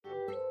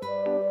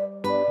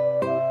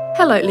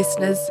Hello,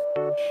 listeners.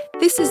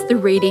 This is the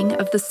reading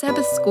of the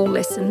Sabbath School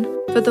lesson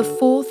for the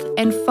fourth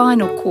and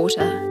final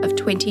quarter of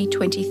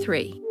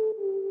 2023.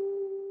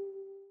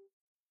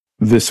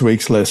 This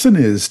week's lesson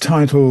is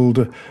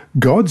titled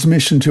God's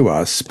Mission to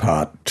Us,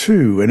 Part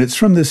 2, and it's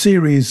from the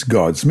series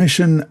God's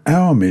Mission,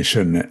 Our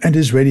Mission, and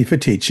is ready for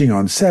teaching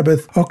on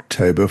Sabbath,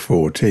 October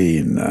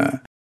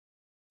 14.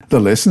 The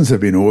lessons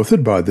have been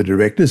authored by the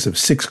directors of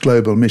 6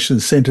 global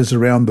mission centres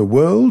around the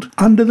world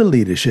under the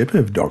leadership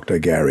of Dr.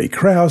 Gary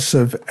Krause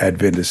of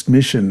Adventist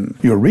Mission.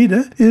 Your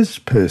reader is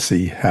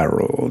Percy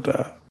Harrold.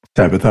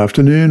 Sabbath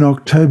afternoon,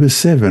 October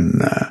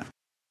 7.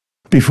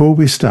 Before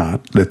we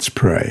start, let's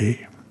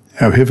pray.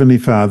 Our Heavenly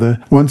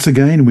Father, once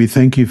again we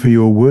thank you for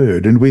your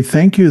word, and we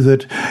thank you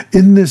that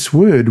in this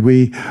word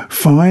we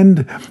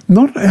find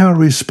not our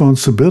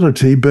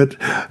responsibility, but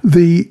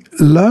the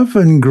love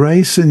and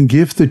grace and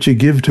gift that you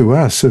give to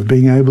us of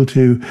being able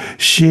to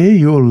share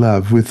your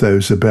love with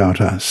those about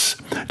us,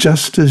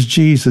 just as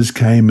Jesus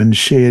came and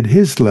shared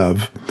his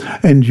love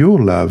and your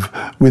love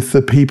with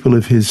the people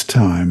of his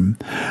time.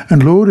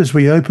 And Lord, as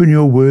we open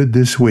your word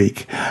this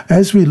week,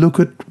 as we look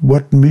at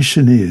what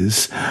mission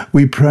is,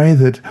 we pray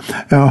that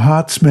our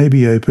hearts may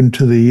be open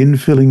to the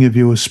infilling of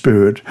your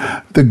Spirit,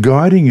 the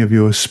guiding of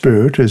your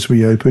Spirit as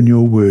we open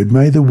your word.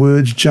 May the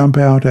words jump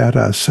out at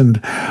us and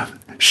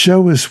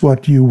show us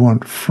what you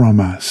want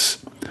from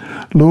us.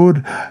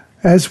 Lord,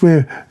 as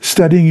we're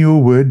studying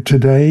your word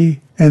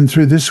today and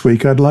through this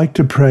week, I'd like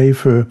to pray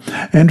for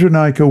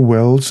Andronica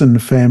Wells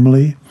and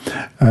family.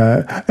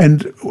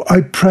 And I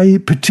pray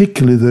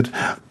particularly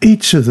that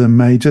each of them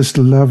may just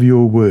love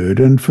your word,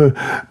 and for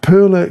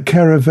Perla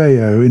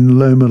Caraveo in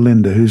Loma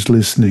Linda who's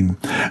listening,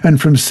 and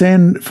for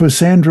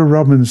Sandra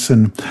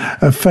Robinson,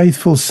 a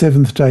faithful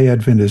Seventh-day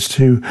Adventist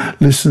who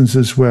listens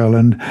as well,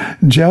 and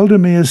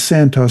Jaldemir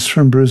Santos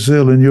from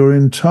Brazil and your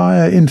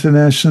entire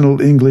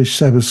International English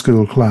Sabbath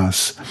School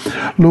class.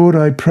 Lord,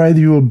 I pray that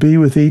you will be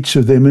with each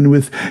of them, and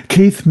with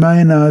Keith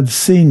Maynard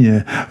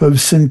Sr. of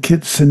St.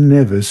 Kitts and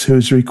Nevis, who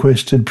has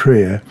requested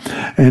prayer,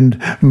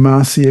 and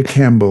Marcia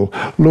Campbell.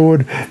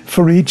 Lord,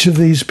 for each of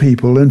these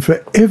people and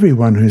for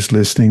everyone who's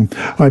listening,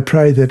 I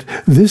pray that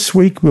this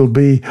week will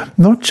be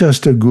not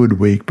just a good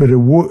week, but a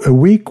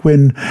week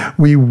when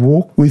we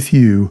walk with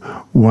you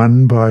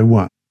one by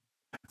one.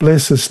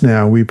 Bless us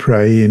now, we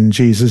pray, in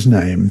Jesus'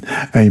 name.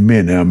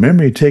 Amen. Our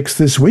memory text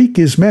this week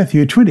is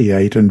Matthew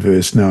 28 and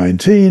verse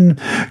 19.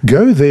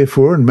 Go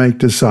therefore and make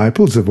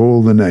disciples of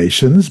all the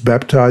nations,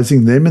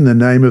 baptizing them in the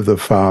name of the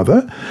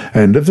Father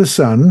and of the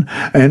Son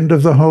and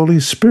of the Holy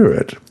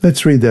Spirit.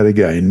 Let's read that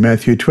again.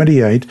 Matthew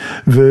 28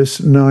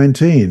 verse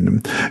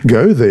 19.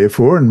 Go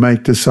therefore and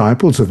make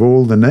disciples of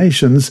all the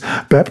nations,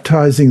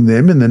 baptizing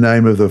them in the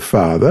name of the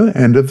Father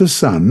and of the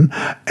Son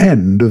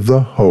and of the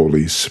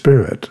Holy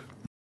Spirit.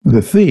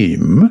 The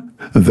theme,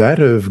 that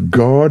of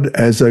God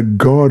as a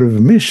God of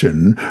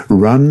mission,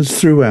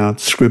 runs throughout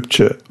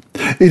Scripture.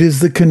 It is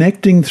the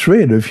connecting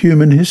thread of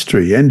human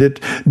history, and it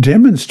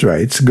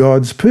demonstrates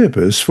God's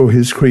purpose for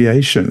his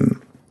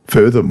creation.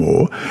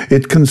 Furthermore,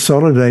 it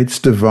consolidates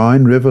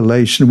divine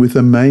revelation with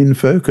a main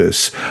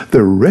focus,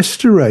 the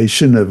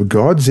restoration of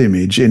God's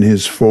image in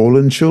his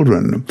fallen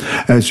children,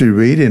 as we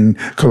read in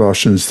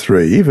Colossians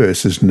 3,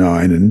 verses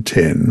 9 and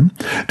 10.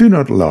 Do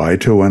not lie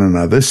to one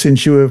another,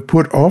 since you have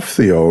put off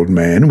the old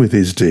man with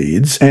his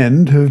deeds,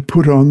 and have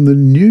put on the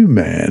new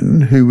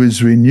man, who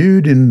is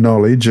renewed in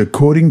knowledge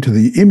according to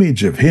the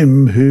image of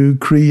him who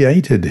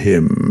created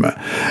him.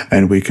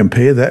 And we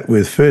compare that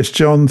with 1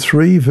 John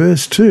 3,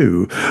 verse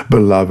 2.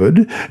 Beloved,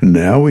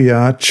 now we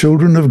are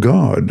children of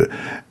God,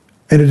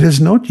 and it has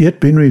not yet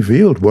been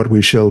revealed what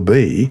we shall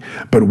be,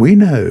 but we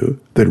know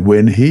that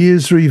when he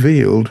is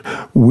revealed,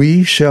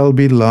 we shall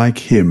be like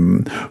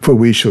him, for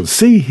we shall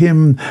see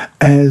him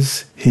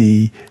as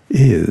he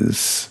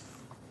is.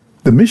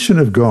 The mission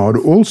of God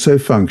also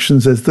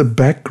functions as the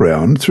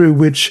background through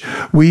which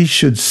we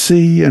should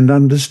see and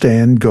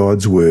understand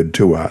God's word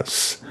to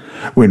us.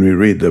 When we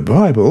read the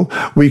Bible,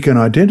 we can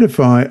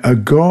identify a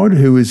God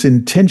who is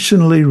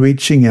intentionally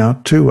reaching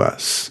out to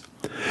us.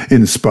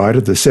 In spite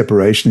of the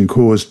separation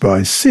caused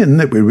by sin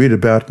that we read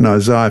about in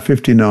Isaiah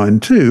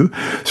 59:2,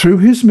 through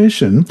his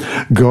mission,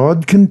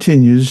 God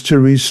continues to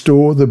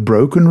restore the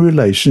broken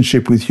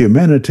relationship with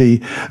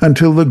humanity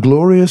until the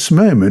glorious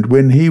moment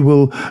when he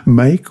will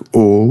make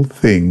all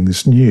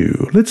things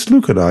new. Let's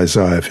look at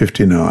Isaiah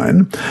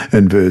 59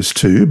 and verse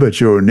 2. But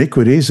your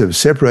iniquities have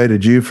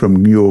separated you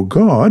from your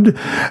God,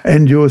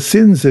 and your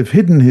sins have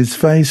hidden his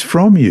face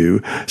from you,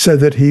 so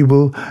that he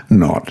will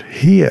not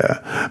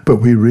hear. But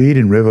we read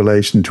in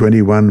Revelation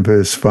 21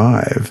 verse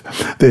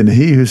 5, Then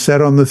he who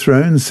sat on the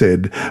throne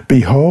said,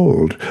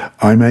 Behold,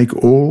 I make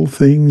all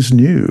things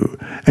new.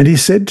 And he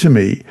said to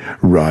me,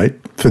 Write,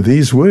 for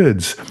these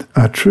words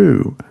are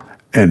true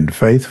and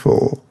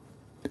faithful.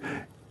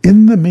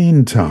 In the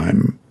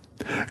meantime,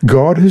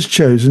 God has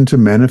chosen to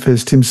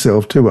manifest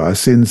himself to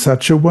us in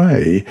such a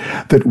way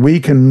that we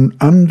can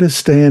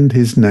understand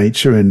his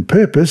nature and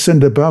purpose,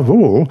 and above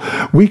all,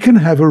 we can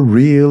have a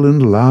real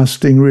and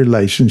lasting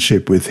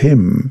relationship with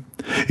him.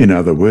 In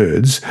other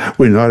words,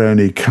 we not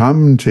only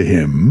come to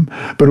him,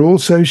 but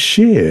also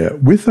share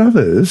with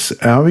others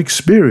our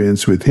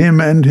experience with him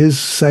and his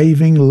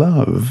saving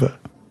love.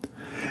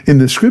 In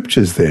the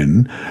Scriptures,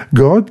 then,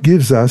 God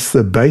gives us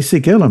the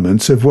basic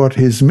elements of what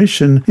his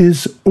mission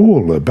is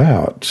all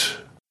about.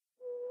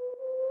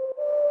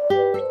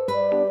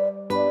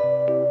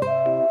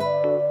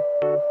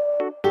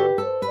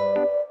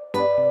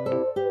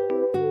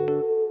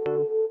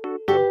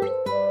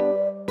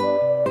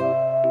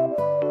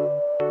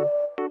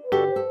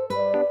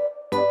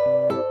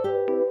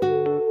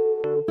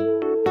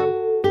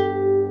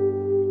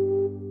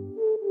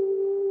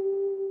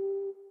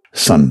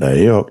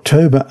 Sunday,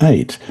 October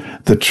 8,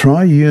 the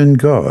Triune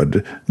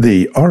God,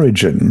 the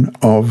origin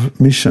of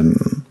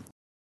mission.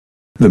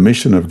 The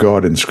mission of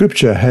God in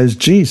Scripture has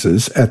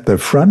Jesus at the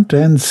front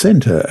and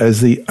centre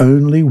as the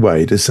only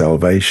way to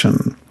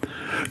salvation.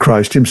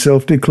 Christ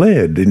himself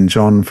declared in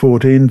John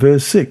 14,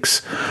 verse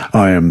 6,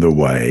 "I am the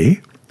way,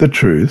 the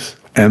truth,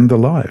 and the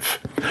life.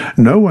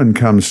 No one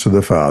comes to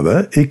the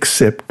Father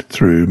except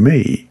through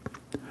me."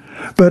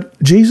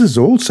 But Jesus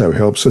also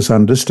helps us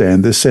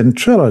understand the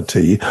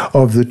centrality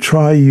of the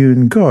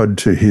triune God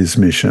to his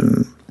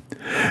mission.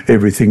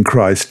 Everything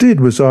Christ did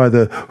was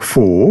either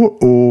for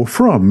or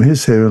from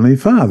his heavenly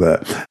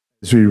Father.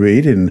 As we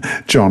read in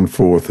John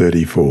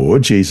 4:34,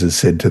 Jesus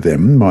said to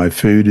them, "My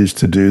food is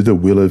to do the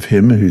will of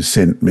him who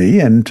sent me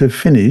and to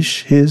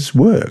finish his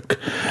work."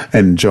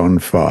 And John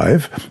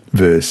 5,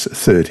 verse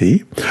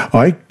 30,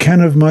 "I can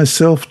of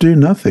myself do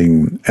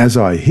nothing. As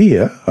I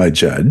hear, I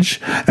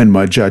judge, and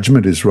my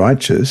judgment is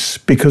righteous,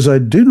 because I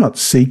do not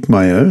seek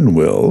my own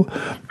will,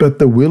 but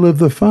the will of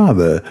the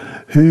Father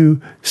who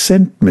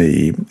sent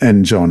me."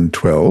 And John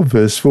 12,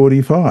 verse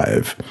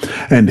 45,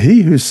 "And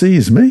he who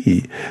sees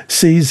me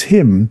sees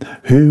him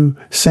who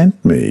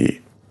sent me."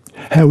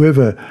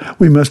 However,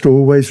 we must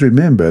always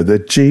remember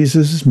that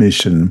Jesus'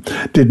 mission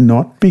did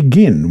not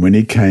begin when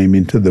he came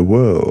into the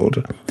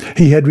world.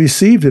 He had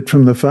received it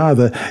from the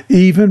Father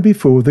even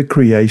before the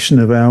creation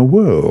of our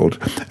world,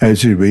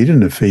 as we read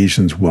in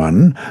Ephesians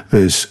 1,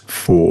 verse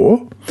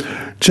 4,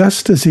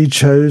 "Just as he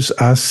chose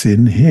us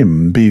in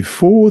him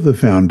before the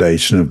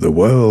foundation of the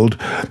world,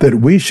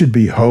 that we should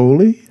be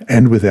holy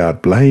and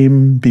without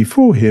blame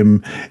before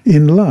him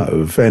in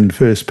love." And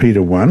 1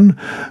 Peter 1,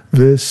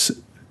 verse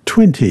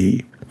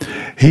 20.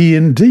 "He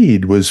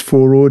indeed was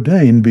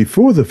foreordained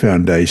before the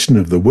foundation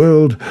of the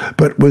world,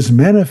 but was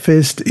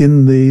manifest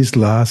in these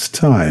last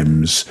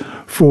times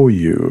for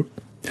you."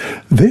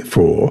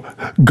 Therefore,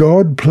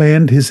 God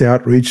planned his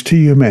outreach to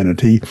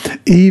humanity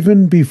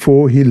even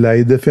before he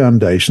laid the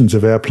foundations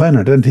of our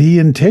planet, and he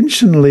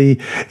intentionally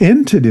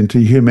entered into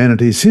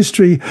humanity's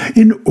history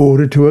in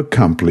order to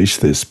accomplish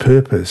this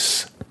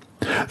purpose.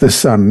 The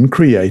Son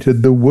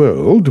created the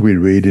world, we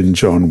read in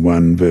John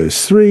 1,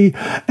 verse 3,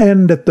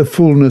 and at the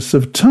fullness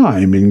of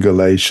time in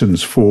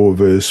Galatians 4,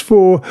 verse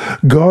 4,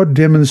 God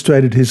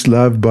demonstrated his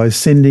love by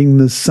sending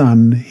the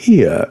Son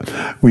here,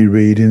 we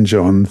read in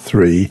John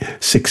 3,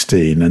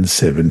 16 and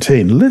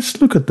 17. Let's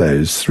look at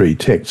those three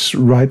texts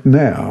right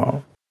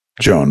now.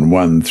 John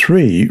 1,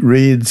 3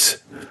 reads,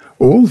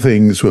 "All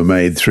things were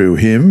made through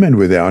him, and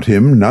without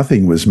him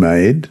nothing was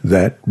made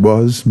that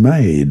was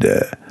made."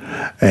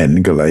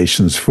 And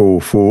Galatians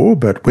 4:4,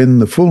 "But when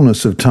the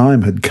fullness of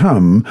time had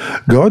come,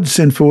 God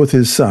sent forth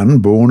his Son,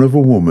 born of a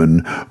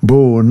woman,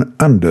 born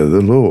under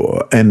the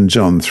law." And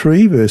John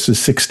 3, verses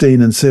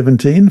 16 and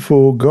 17,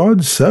 "For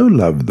God so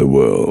loved the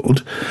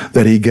world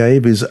that he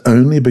gave his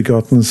only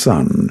begotten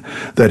Son,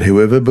 that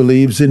whoever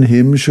believes in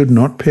him should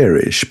not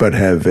perish, but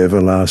have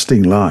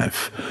everlasting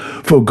life.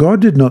 For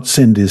God did not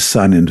send his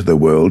Son into the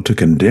world to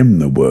condemn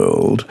the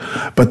world,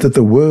 but that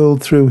the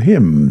world through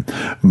him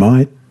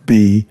might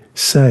be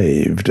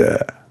saved."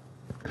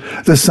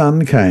 The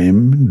Son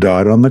came,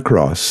 died on the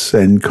cross,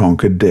 and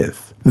conquered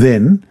death.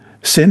 Then,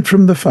 sent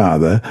from the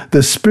Father,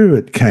 the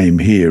Spirit came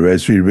here,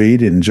 as we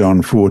read in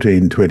John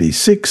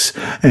 14:26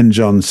 and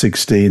John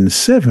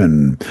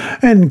 16:7,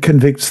 and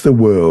convicts the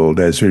world,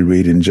 as we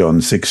read in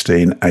John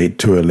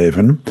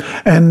 16:8-11,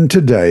 and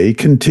today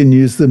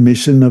continues the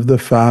mission of the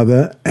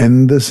Father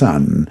and the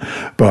Son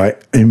by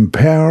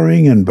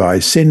empowering and by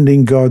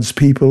sending God's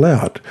people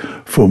out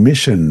for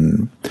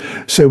mission.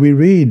 So we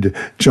read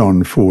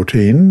John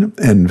 14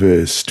 and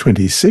verse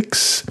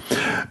 26,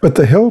 "But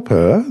the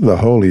Helper, the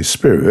Holy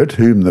Spirit,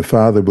 whom the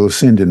Father will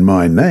send in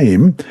my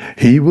name,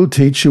 he will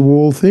teach you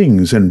all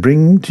things and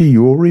bring to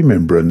your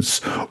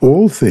remembrance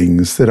all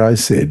things that I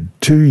said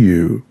to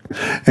you."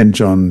 And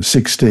John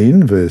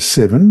 16, verse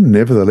 7,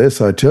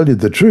 "Nevertheless, I tell you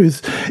the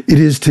truth, it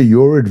is to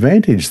your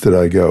advantage that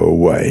I go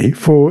away.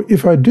 For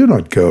if I do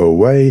not go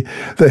away,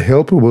 the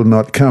Helper will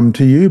not come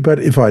to you,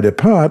 but if I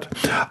depart,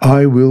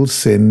 I will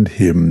send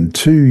him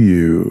to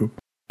you."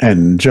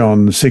 And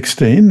John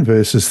 16,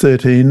 verses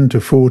 13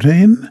 to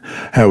 14,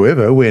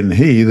 "However, when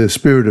he, the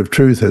Spirit of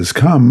truth, has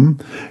come,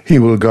 he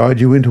will guide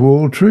you into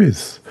all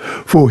truth.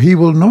 For he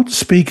will not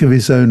speak of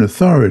his own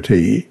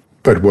authority,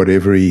 but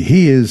whatever he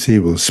hears he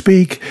will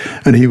speak,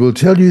 and he will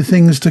tell you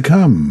things to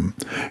come.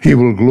 He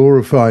will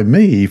glorify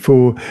me,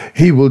 for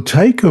he will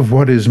take of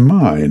what is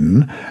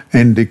mine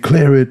and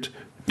declare it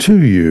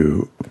to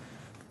you."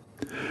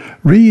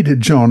 Read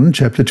John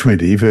chapter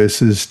 20,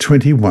 verses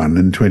 21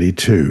 and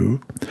 22.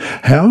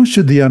 How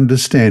should the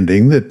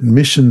understanding that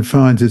mission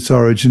finds its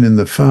origin in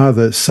the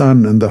Father,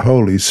 Son, and the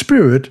Holy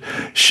Spirit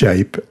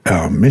shape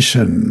our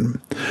mission?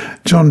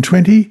 John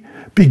 20,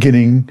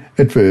 beginning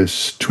at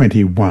verse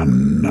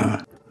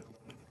 21.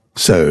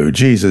 "So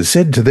Jesus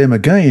said to them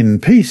again,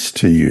 'Peace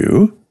to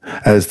you.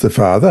 As the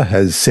Father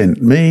has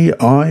sent me,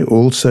 I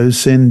also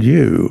send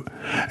you.'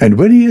 And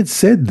when he had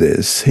said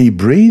this, he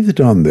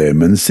breathed on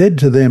them and said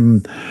to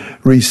them,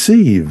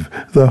 'Receive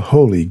the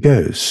Holy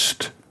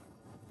Ghost.'"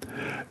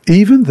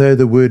 Even though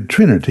the word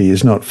Trinity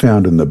is not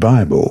found in the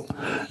Bible,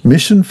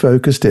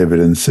 mission-focused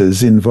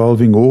evidences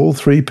involving all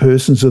three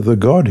persons of the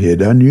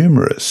Godhead are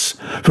numerous.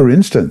 For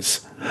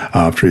instance,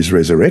 after his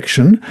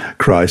resurrection,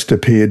 Christ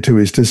appeared to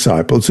his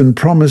disciples and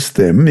promised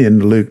them in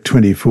Luke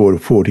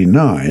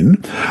 24:49,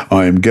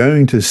 "I am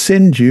going to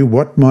send you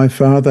what my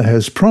Father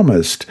has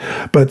promised,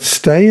 but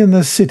stay in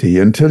the city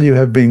until you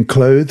have been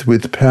clothed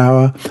with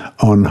power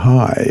on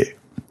high."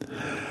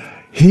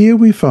 Here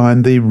we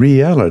find the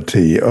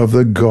reality of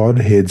the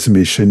Godhead's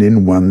mission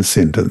in one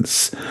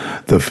sentence: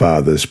 the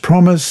Father's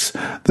promise,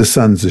 the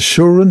Son's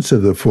assurance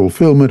of the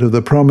fulfillment of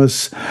the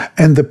promise,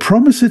 and the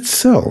promise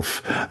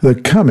itself, the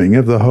coming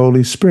of the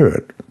Holy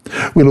Spirit.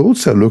 We'll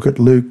also look at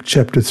Luke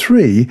chapter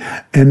 3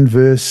 and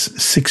verse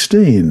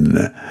 16.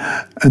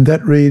 And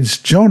that reads,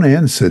 "John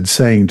answered,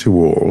 saying to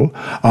all,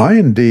 'I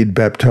indeed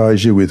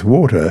baptize you with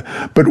water,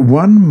 but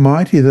one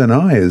mightier than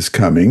I is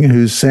coming,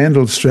 whose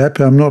sandal strap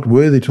I am not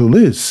worthy to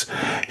loose.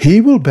 He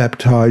will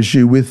baptize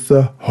you with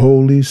the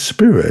Holy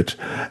Spirit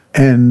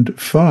and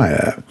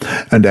fire."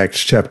 And Acts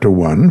chapter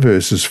 1,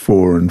 verses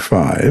 4 and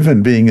 5,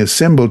 "And being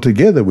assembled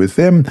together with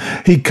them,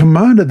 he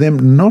commanded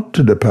them not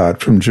to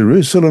depart from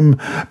Jerusalem,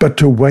 but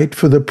to wait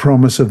for the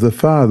promise of the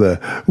Father,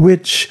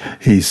 which,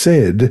 he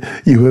said,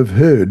 you have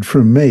heard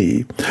from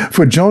me.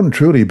 For John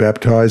truly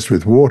baptized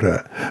with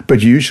water,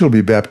 but you shall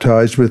be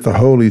baptized with the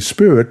Holy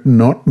Spirit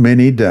not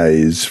many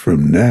days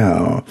from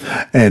now."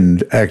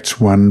 And Acts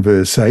 1,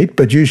 verse 8,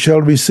 "But you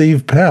shall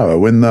receive power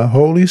when the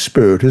Holy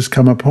Spirit has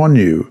come upon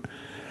you.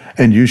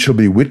 And you shall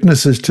be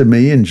witnesses to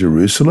me in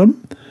Jerusalem,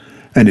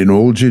 and in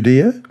all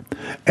Judea,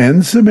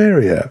 and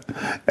Samaria,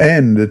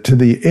 and to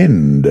the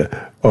end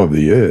of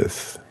the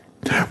earth."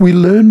 We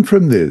learn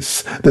from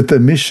this that the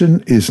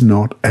mission is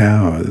not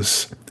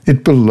ours.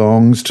 It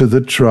belongs to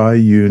the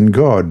triune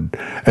God.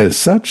 As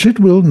such, it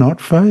will not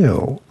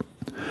fail.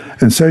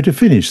 And so to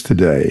finish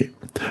today,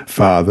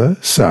 Father,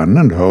 Son,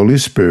 and Holy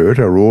Spirit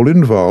are all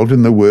involved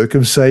in the work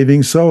of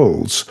saving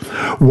souls.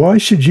 Why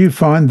should you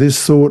find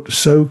this thought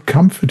so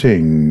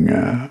comforting?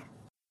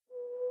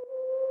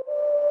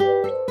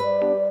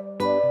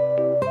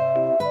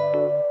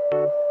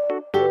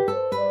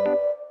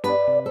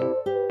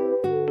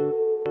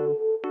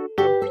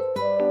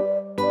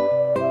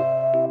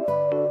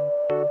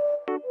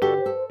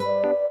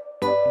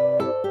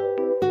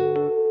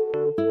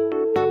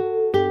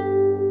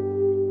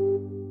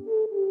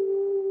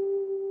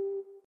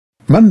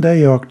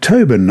 Monday,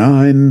 October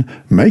 9,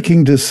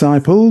 Making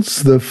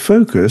Disciples, the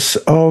Focus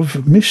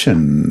of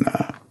Mission.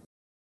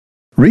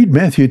 Read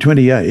Matthew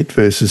 28,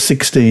 verses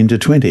 16 to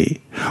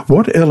 20.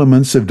 What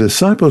elements of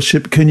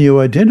discipleship can you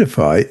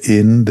identify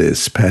in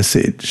this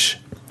passage?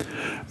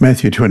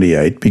 Matthew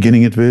 28,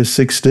 beginning at verse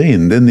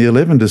 16. "Then the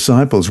 11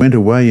 disciples went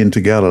away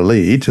into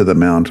Galilee to the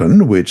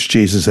mountain which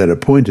Jesus had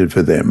appointed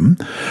for them.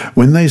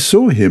 When they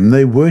saw him,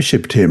 they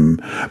worshipped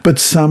him, but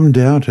some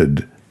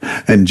doubted.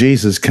 And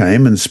Jesus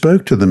came and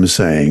spoke to them,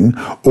 saying,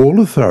 'All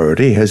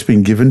authority has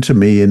been given to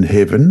me in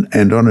heaven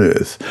and on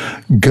earth.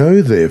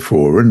 Go,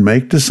 therefore, and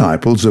make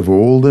disciples of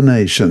all the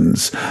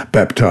nations,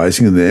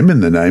 baptizing them in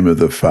the name of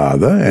the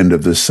Father, and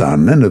of the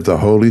Son, and of the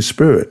Holy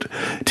Spirit,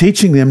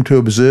 teaching them to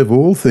observe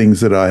all things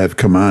that I have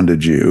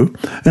commanded you.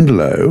 And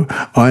lo,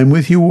 I am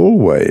with you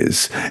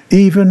always,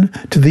 even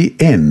to the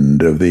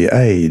end of the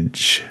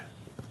age.'"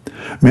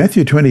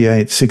 Matthew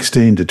 28,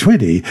 16 to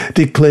 20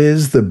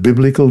 declares the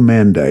biblical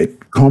mandate,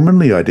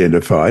 commonly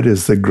identified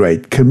as the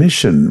Great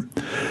Commission.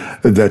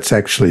 That's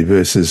actually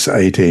verses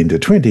 18 to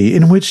 20,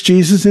 in which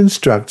Jesus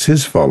instructs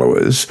his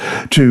followers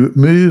to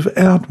move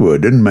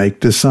outward and make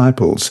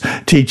disciples,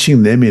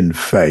 teaching them in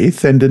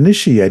faith and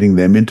initiating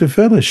them into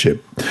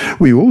fellowship.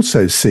 We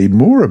also see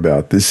more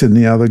about this in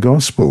the other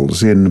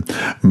Gospels, in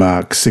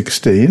Mark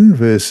 16,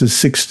 verses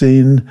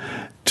 16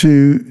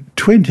 to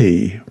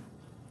 20.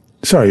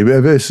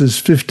 Verses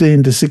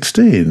 15 to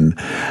 16.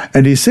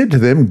 "And he said to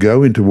them,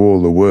 'Go into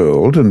all the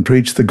world and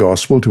preach the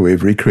gospel to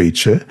every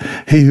creature.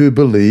 He who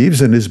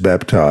believes and is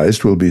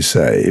baptized will be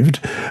saved,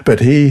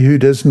 but he who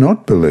does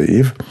not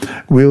believe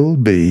will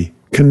be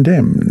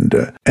condemned.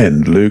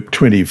 And Luke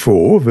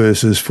 24,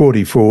 verses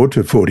 44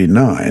 to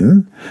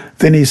 49,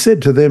 then he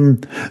said to them,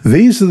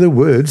 "These are the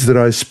words that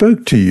I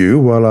spoke to you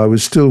while I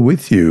was still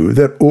with you,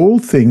 that all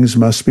things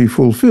must be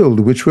fulfilled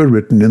which were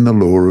written in the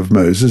law of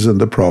Moses and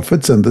the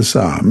prophets and the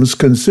Psalms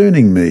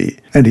concerning me."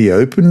 And he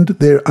opened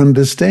their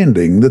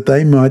understanding that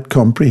they might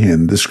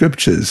comprehend the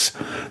Scriptures.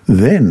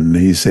 Then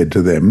he said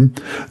to them,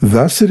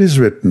 "Thus it is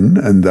written,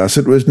 and thus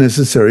it was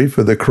necessary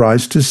for the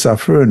Christ to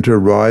suffer and to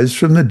rise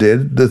from the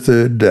dead the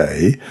third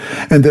day,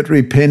 and that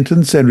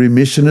repentance and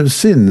remission of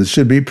sins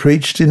should be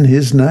preached in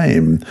his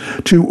name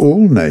to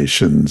all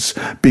nations,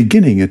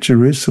 beginning at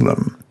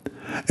Jerusalem.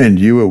 And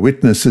you are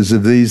witnesses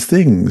of these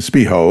things.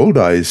 Behold,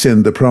 I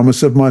send the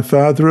promise of my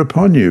Father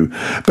upon you,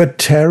 but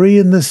tarry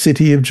in the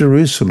city of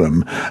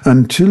Jerusalem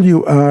until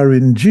you are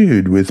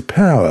endued with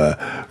power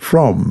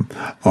from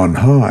on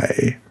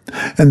high."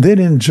 And then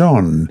in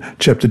John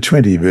chapter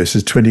 20,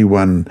 verses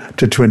 21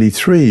 to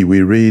 23,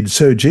 we read,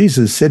 "So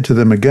Jesus said to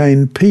them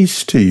again,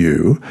 Peace to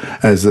you,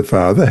 as the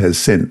Father has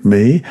sent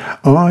me,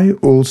 I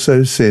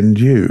also send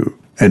you."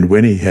 And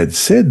when he had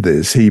said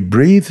this, he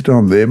breathed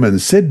on them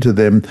and said to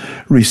them,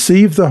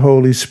 "Receive the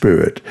Holy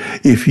Spirit.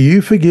 If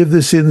you forgive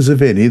the sins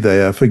of any,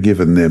 they are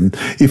forgiven them.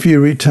 If you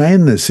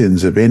retain the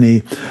sins of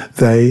any,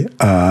 they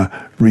are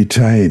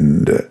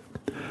retained."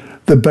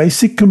 The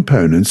basic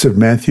components of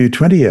Matthew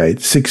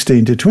 28,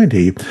 16 to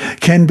 20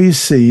 can be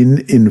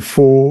seen in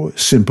four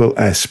simple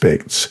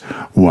aspects.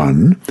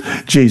 1.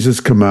 Jesus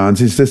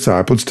commands his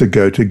disciples to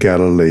go to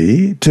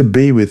Galilee to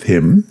be with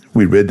him.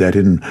 We read that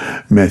in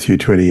Matthew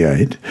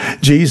 28.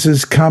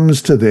 Jesus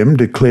comes to them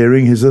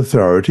declaring his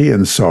authority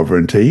and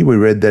sovereignty. We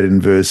read that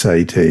in verse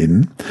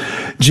 18.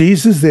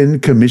 Jesus then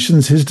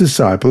commissions his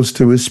disciples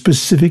to a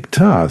specific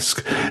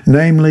task,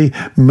 namely,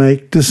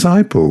 make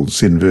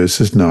disciples in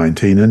verses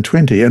 19 and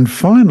 20. And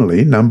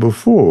finally, number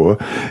 4,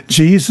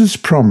 Jesus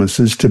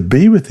promises to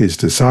be with his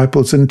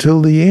disciples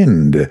until the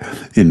end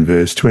in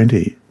verse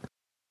 20.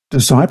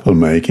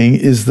 Disciple-making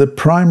is the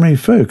primary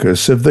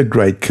focus of the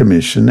Great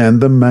Commission and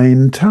the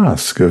main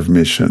task of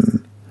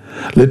mission.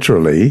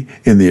 Literally,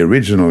 in the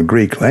original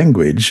Greek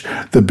language,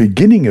 the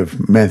beginning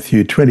of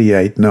Matthew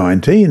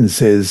 28:19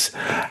 says,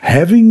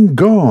 "Having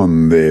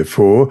gone,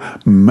 therefore,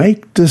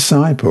 make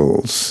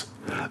disciples."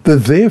 The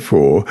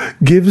therefore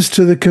gives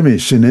to the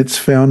commission its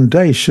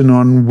foundation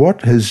on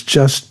what has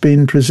just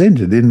been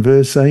presented in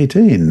verse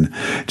 18.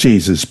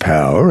 Jesus'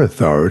 power,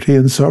 authority,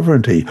 and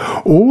sovereignty,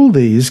 all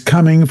these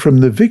coming from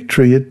the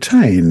victory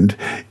attained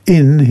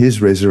in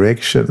his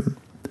resurrection.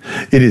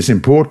 It is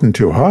important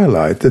to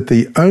highlight that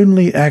the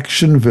only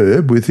action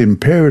verb with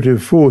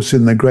imperative force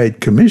in the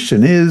Great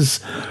Commission is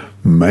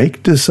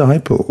make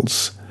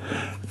disciples.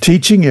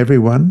 Teaching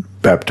everyone,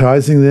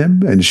 baptizing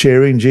them, and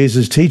sharing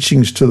Jesus'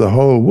 teachings to the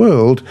whole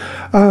world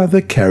are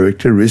the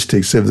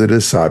characteristics of the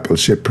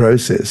discipleship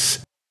process.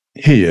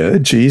 Here,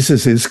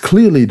 Jesus is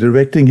clearly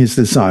directing his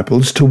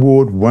disciples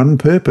toward one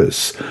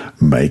purpose,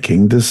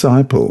 making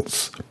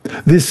disciples.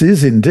 This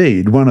is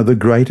indeed one of the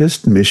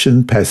greatest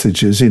mission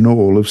passages in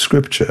all of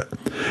Scripture.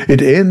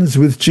 It ends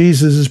with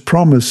Jesus'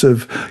 promise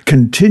of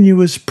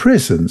continuous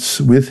presence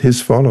with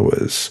his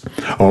followers.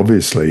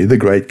 Obviously, the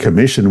Great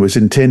Commission was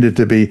intended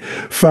to be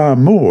far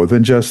more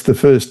than just the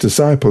first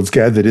disciples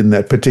gathered in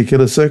that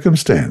particular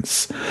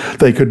circumstance.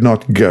 They could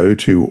not go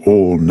to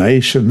all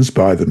nations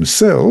by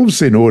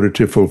themselves in order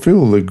to fulfill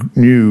the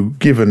new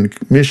given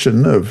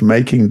mission of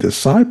making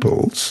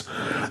disciples.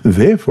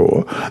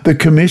 Therefore, the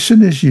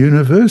commission is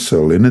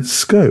universal in its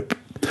scope.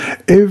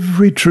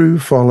 Every true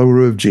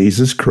follower of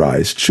Jesus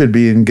Christ should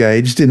be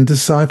engaged in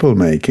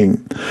disciple-making.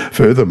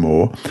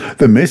 Furthermore,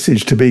 the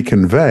message to be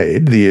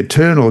conveyed, the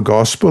eternal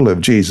gospel of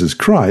Jesus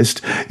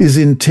Christ, is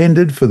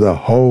intended for the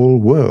whole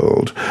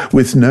world,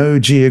 with no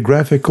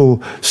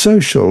geographical,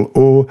 social,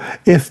 or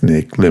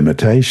ethnic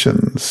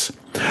limitations.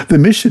 The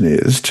mission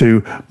is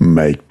to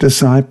make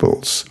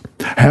disciples.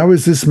 How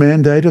is this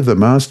mandate of the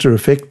Master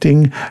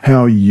affecting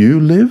how you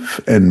live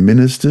and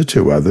minister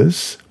to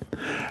others?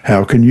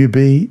 How can you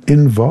be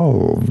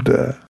involved?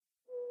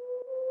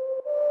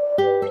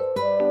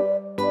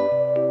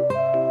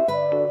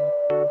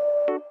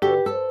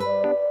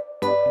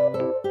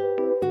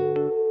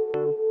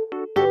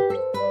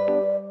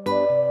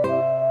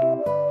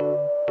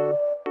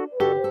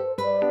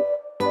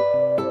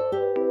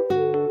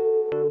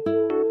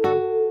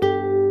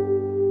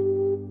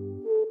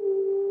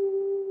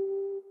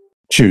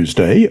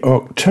 Tuesday,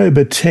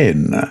 October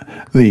 10,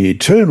 the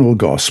Eternal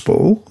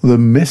Gospel, the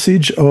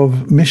Message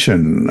of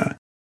Mission.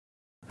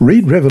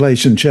 Read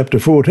Revelation chapter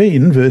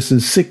 14,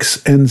 verses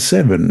 6 and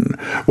 7.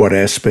 What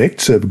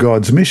aspects of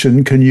God's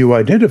mission can you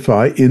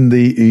identify in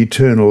the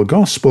Eternal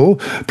Gospel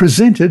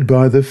presented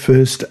by the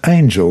first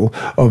angel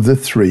of the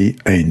three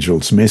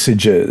angels'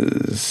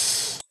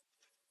 messages?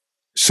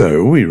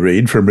 So we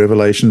read from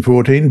Revelation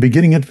 14,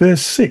 beginning at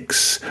verse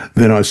 6.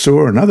 Then I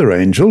saw another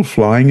angel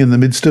flying in the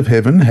midst of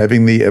heaven,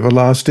 having the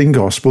everlasting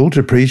gospel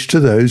to preach to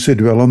those who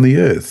dwell on the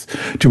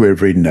earth, to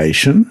every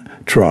nation,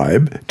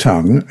 tribe,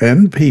 tongue,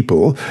 and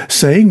people,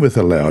 saying with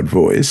a loud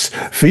voice,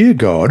 Fear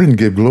God and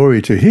give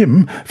glory to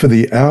him, for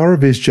the hour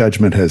of his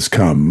judgment has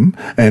come,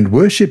 and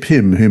worship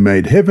him who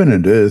made heaven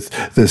and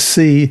earth, the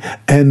sea,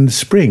 and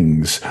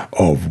springs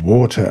of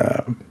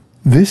water.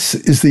 This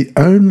is the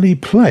only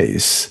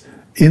place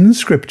in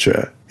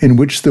Scripture in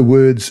which the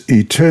words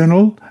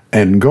eternal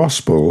and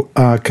gospel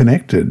are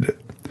connected.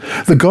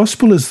 The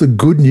gospel is the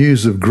good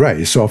news of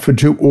grace offered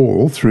to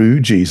all through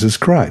Jesus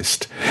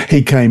Christ.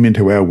 He came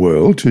into our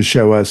world to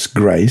show us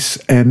grace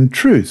and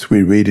truth.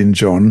 We read in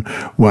John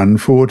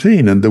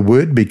 1:14, and the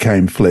Word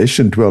became flesh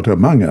and dwelt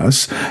among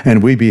us,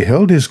 and we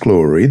beheld his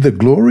glory, the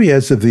glory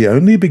as of the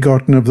only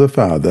begotten of the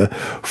Father,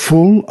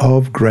 full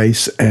of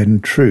grace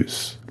and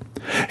truth.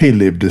 He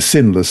lived a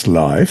sinless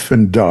life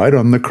and died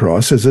on the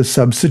cross as a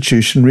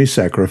substitutionary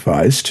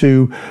sacrifice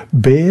to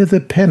bear the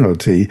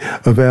penalty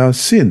of our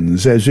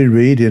sins, as we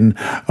read in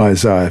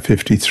Isaiah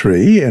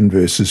 53 and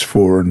verses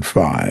 4 and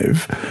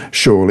 5.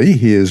 Surely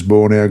he has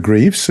borne our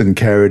griefs and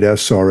carried our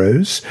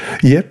sorrows,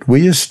 yet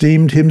we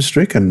esteemed him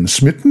stricken,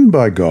 smitten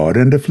by God,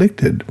 and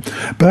afflicted.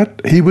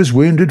 But he was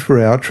wounded for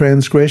our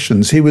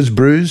transgressions, he was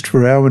bruised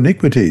for our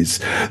iniquities.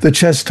 The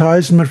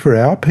chastisement for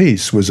our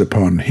peace was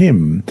upon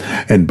him,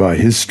 and by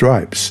his stripes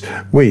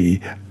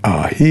we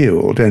are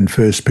healed. And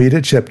 1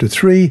 Peter chapter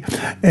 3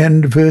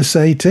 and verse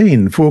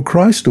 18, For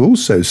Christ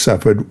also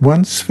suffered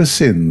once for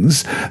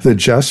sins, the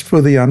just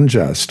for the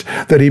unjust,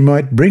 that he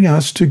might bring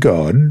us to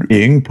God,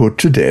 being put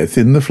to death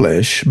in the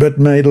flesh, but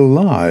made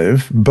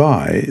alive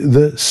by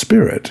the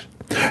Spirit.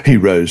 He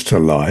rose to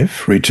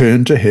life,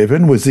 returned to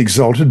heaven, was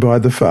exalted by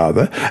the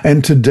Father,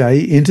 and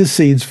today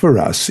intercedes for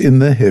us in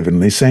the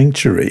heavenly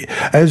sanctuary,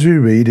 as we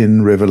read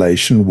in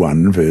Revelation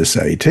 1 verse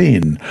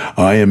 18.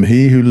 I am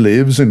he who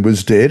lives and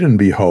was dead, and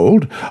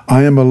behold,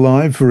 I am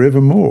alive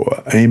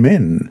forevermore.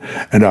 Amen.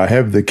 And I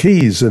have the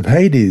keys of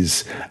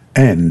Hades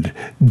and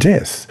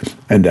death.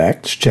 And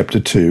Acts chapter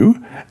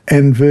 2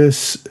 and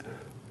verse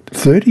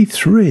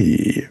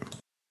 33.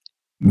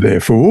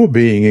 Therefore,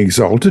 being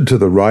exalted to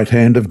the right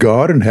hand of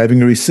God, and having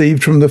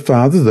received from the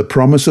Father the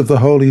promise of the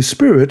Holy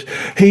Spirit,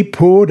 he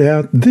poured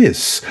out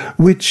this,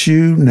 which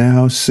you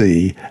now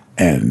see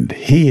and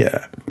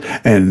hear.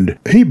 And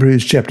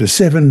Hebrews chapter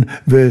 7,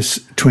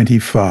 verse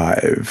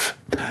 25.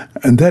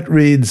 And that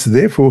reads,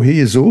 Therefore he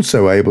is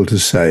also able to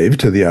save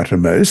to the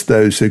uttermost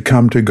those who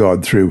come to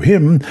God through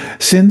him,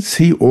 since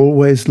he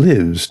always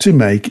lives to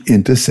make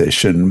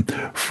intercession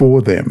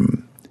for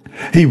them.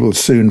 He will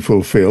soon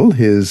fulfill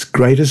his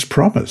greatest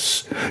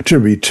promise, to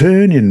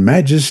return in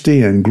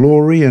majesty and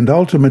glory, and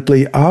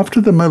ultimately, after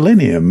the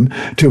millennium,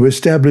 to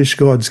establish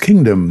God's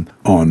kingdom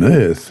on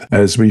earth,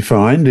 as we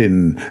find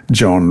in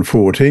John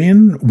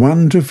 14,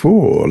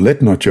 1-4.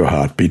 Let not your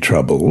heart be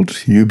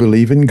troubled. You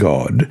believe in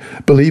God.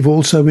 Believe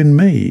also in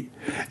me.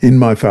 In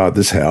my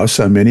Father's house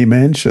are many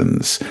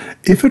mansions.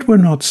 If it were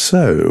not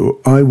so,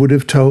 I would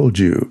have told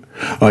you.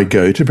 I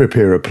go to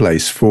prepare a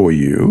place for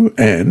you,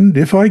 and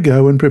if I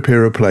go and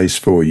prepare a place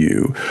for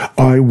you,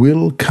 I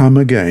will come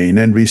again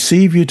and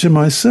receive you to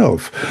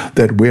myself,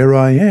 that where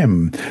I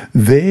am,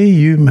 there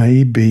you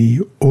may be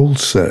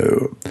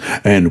also.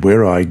 And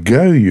where I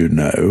go you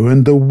know,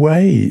 and the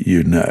way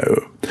you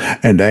know.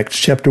 And Acts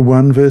chapter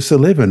 1 verse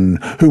 11,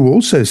 who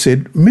also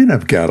said, Men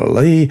of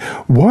Galilee,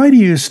 why do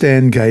you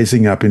stand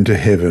gazing up into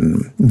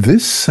heaven?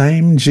 This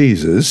same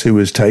Jesus, who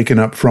is taken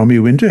up from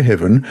you into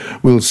heaven,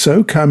 will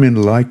so come in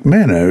like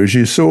manner as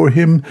you saw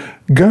him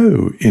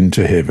go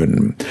into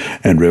heaven.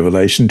 And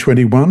Revelation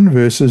 21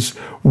 verses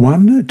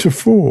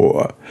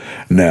 1-4.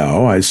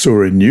 Now I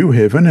saw a new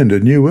heaven and a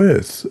new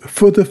earth,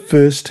 for the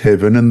first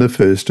heaven and the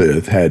first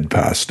earth had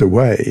passed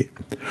away.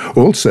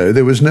 Also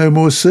there was no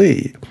more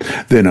sea.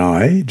 Then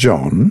I,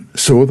 John,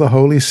 saw the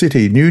holy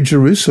city, New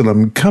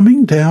Jerusalem,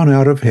 coming down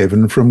out of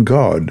heaven from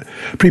God,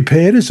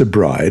 prepared as a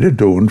bride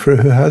adorned for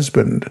her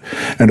husband.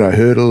 And I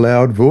heard a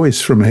loud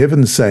voice from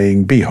heaven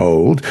saying,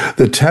 Behold,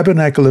 the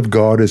tabernacle of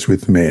God is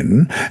with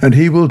men, and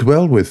he will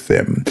dwell with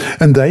them,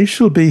 and they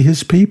shall be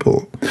his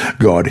people.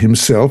 God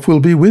himself will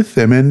be with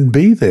them and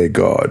be their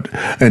God,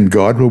 and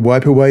God will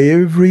wipe away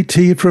every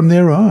tear from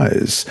their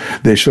eyes.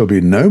 There shall be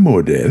no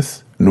more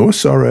death, nor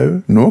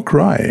sorrow, nor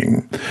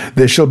crying.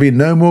 There shall be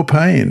no more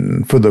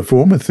pain, for the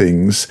former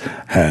things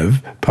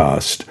have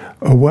passed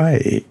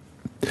away.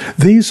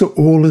 These are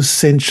all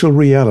essential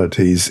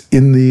realities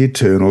in the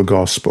eternal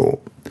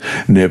gospel.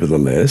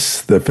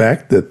 Nevertheless, the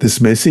fact that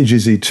this message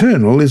is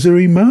eternal is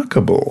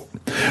remarkable.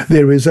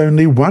 There is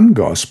only one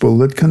gospel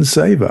that can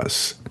save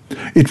us.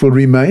 It will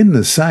remain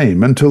the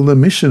same until the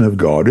mission of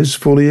God is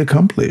fully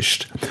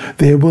accomplished.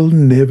 There will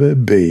never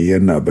be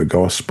another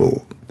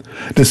gospel.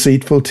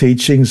 Deceitful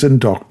teachings and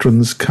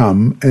doctrines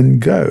come and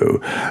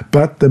go,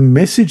 but the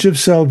message of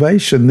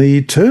salvation, the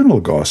eternal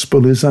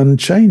gospel, is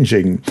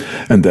unchanging,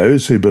 and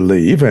those who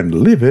believe and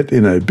live it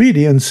in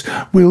obedience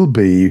will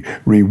be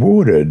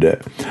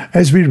rewarded,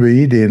 as we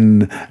read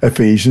in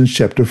Ephesians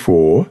chapter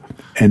 4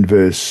 and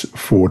verse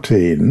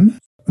 14.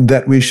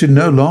 that we should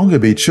no longer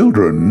be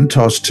children,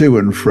 tossed to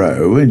and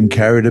fro, and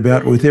carried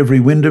about with every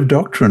wind of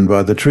doctrine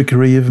by the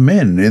trickery of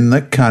men, in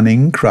the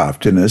cunning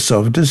craftiness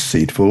of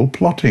deceitful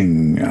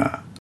plotting.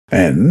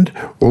 And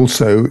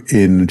also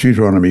in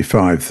Deuteronomy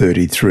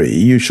 5:33,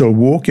 you shall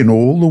walk in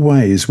all the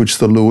ways which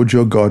the Lord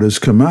your God has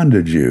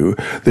commanded you,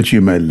 that you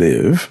may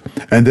live,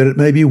 and that it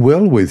may be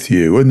well with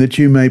you, and that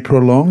you may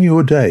prolong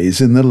your days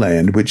in the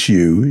land which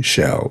you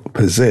shall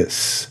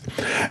possess.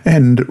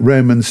 And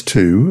Romans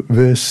 2,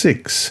 verse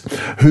 6,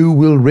 who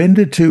will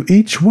render to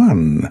each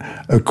one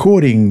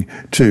according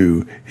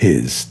to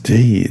his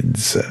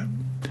deeds.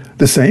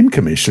 The same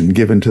commission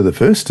given to the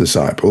first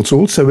disciples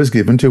also is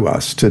given to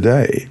us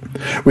today.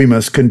 We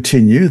must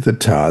continue the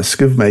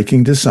task of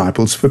making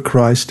disciples for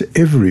Christ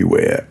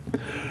everywhere.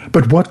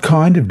 But what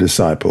kind of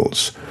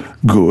disciples?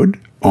 Good,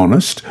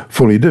 honest,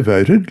 fully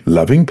devoted,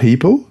 loving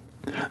people?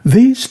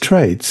 These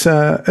traits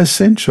are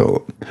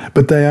essential,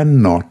 but they are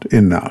not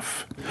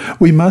enough.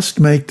 We must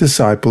make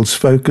disciples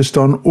focused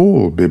on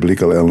all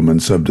biblical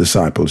elements of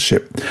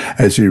discipleship,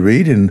 as we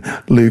read in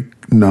Luke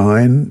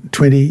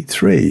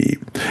 9:23.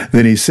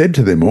 Then he said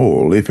to them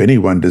all, if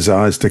anyone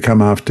desires to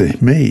come after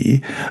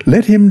me,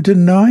 let him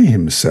deny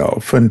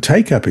himself and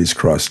take up his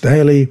cross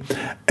daily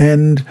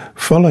and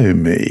follow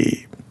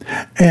me.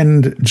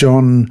 And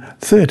John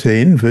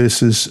 13,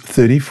 verses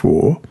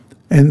 34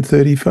 and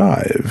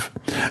 35.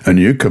 A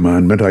new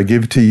commandment I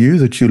give to you,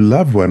 that you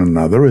love one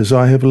another as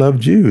I have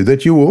loved you,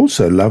 that you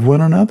also love one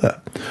another.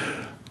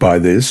 By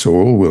this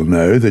all will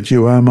know that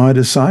you are my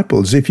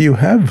disciples, if you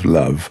have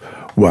love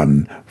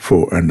one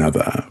for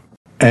another.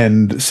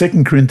 And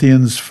 2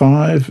 Corinthians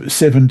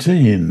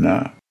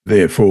 5:17.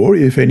 Therefore,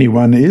 if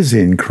anyone is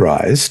in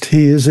Christ,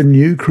 he is a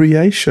new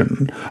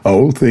creation.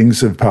 Old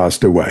things have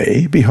passed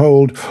away.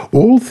 Behold,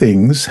 all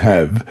things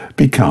have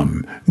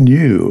become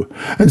new.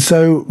 And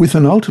so, with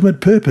an ultimate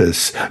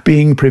purpose,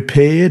 being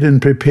prepared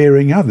and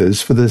preparing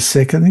others for the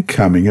second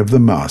coming of the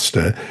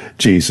Master,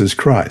 Jesus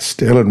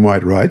Christ. Ellen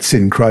White writes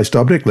in Christ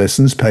Object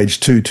Lessons,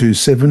 page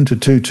 227 to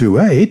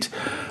 228,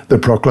 the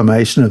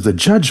proclamation of the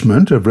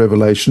judgment of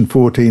Revelation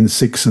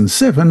 14:6 and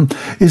 7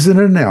 is an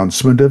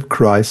announcement of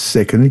Christ's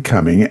second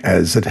coming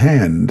as at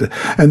hand,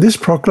 and this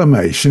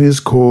proclamation is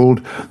called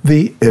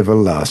the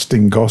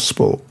everlasting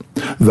gospel.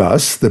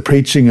 Thus, the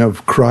preaching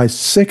of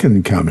Christ's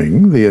second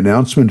coming, the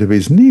announcement of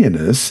his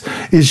nearness,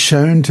 is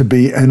shown to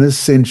be an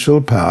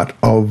essential part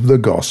of the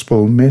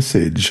gospel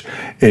message.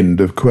 End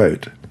of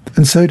quote.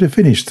 And so to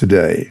finish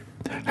today,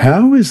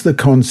 how is the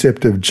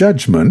concept of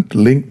judgment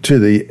linked to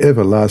the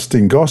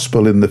everlasting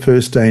gospel in the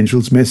first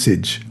angel's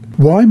message?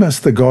 Why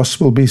must the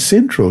gospel be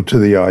central to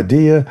the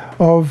idea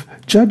of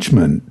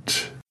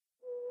judgment?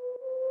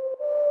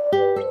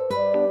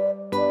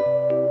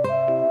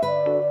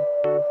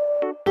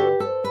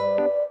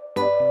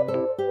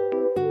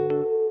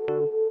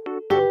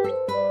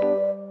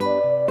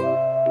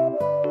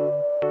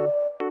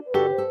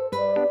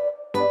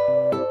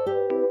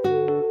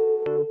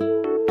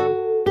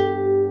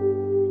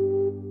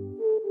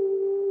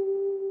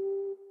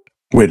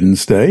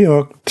 Wednesday,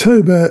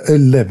 October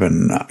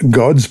 11.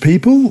 God's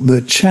people,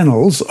 the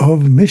channels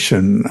of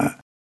mission.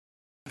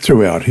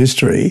 Throughout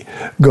history,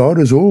 God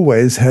has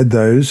always had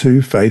those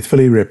who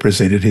faithfully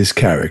represented his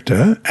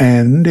character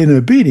and, in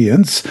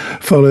obedience,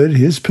 followed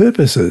his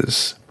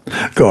purposes.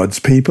 God's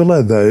people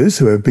are those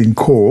who have been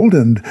called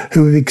and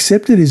who have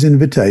accepted his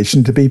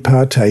invitation to be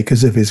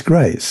partakers of his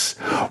grace.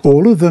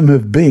 All of them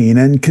have been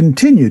and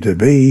continue to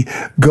be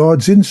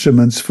God's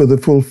instruments for the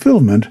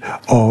fulfillment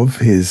of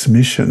his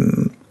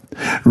mission.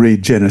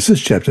 Read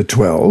Genesis chapter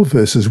 12,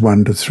 verses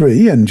 1 to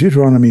 3, and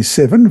Deuteronomy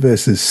 7,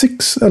 verses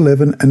 6,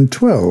 11, and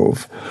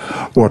 12.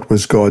 What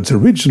was God's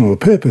original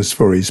purpose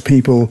for his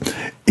people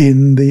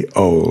in the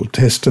Old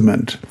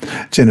Testament?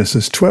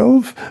 Genesis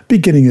 12,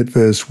 beginning at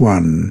verse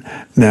 1.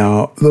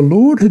 Now the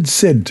Lord had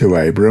said to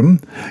Abram,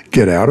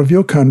 get out of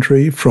your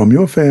country, from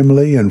your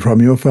family, and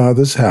from your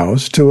father's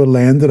house, to a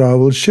land that I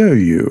will show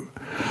you.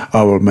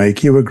 I will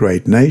make you a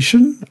great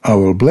nation, I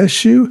will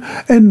bless you,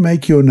 and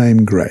make your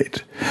name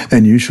great,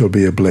 and you shall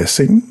be a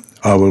blessing.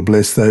 I will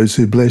bless those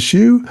who bless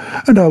you,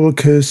 and I will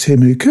curse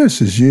him who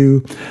curses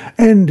you,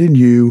 and in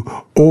you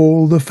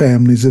all the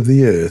families of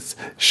the earth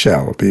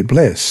shall be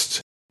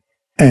blessed.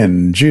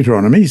 And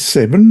Deuteronomy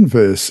 7,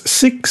 verse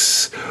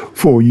 6,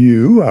 for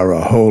you are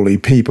a holy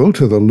people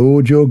to the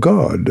Lord your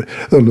God.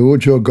 The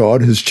Lord your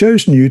God has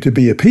chosen you to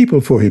be a people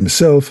for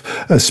himself,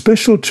 a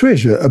special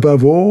treasure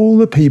above all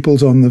the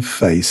peoples on the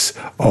face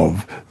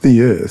of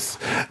the earth.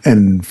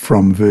 And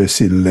from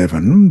verse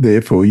 11,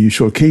 therefore you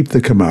shall keep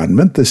the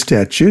commandment, the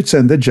statutes,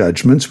 and the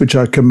judgments which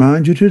I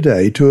command you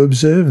today to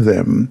observe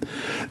them.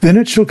 Then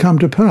it shall come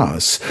to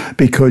pass,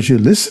 because you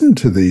listen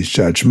to these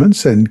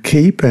judgments and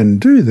keep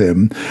and do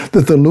them,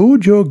 that the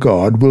Lord your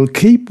God will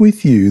keep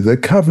with you the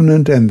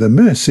covenant and the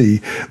mercy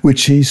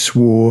which he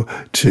swore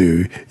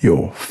to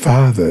your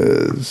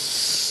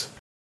fathers.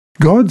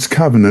 God's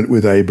covenant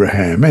with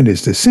Abraham and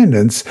his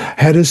descendants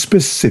had a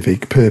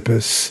specific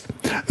purpose.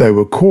 They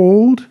were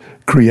called,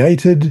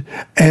 created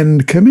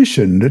and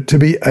commissioned to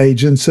be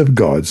agents of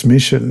God's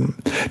mission,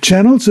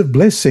 channels of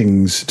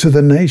blessings to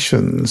the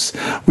nations.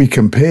 We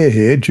compare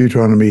here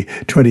Deuteronomy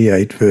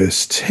 28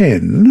 verse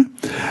 10.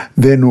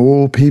 Then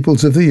all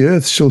peoples of the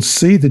earth shall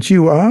see that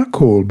you are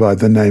called by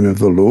the name of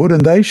the Lord,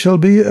 and they shall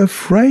be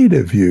afraid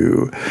of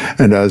you.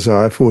 And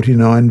Isaiah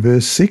 49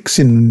 verse 6,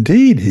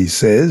 indeed, he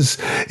says,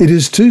 it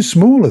is too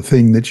small a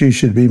thing that you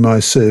should be my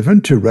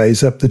servant to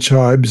raise up the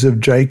tribes of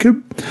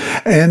Jacob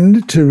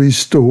and to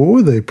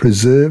restore the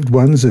preserved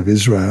ones of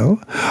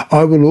Israel.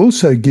 I will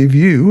also give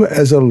you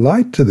as a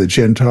light to the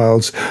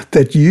Gentiles,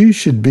 that you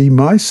should be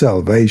my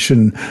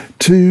salvation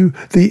to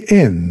the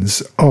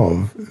ends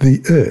of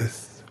the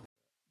earth.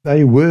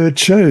 They were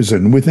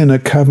chosen within a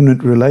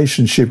covenant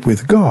relationship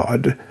with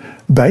God,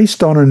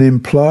 based on an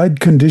implied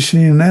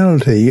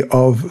conditionality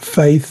of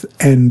faith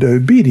and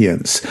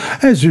obedience,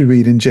 as we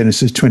read in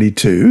Genesis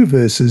 22,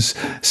 verses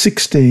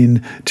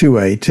 16 to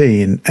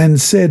 18,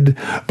 and said,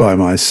 By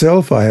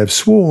myself I have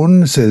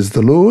sworn, says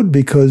the Lord,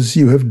 because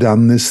you have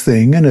done this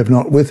thing, and have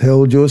not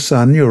withheld your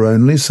son, your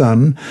only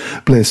son.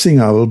 Blessing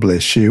I will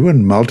bless you,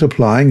 and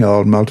multiplying I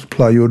will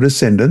multiply your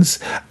descendants,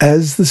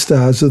 as the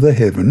stars of the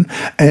heaven,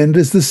 and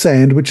as the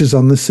sand which is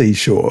on the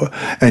seashore,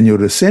 and your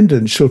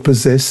descendants shall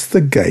possess the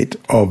gate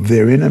of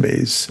their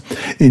enemies.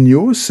 In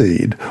your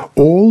seed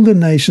all the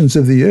nations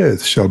of the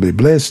earth shall be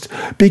blessed,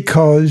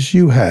 because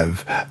you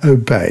have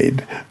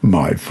obeyed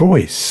my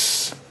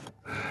voice.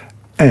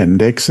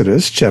 And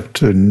Exodus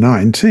chapter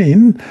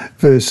 19,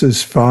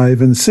 verses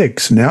 5 and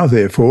 6. Now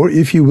therefore,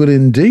 if you will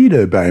indeed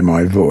obey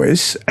my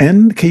voice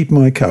and keep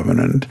my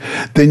covenant,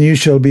 then you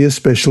shall be a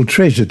special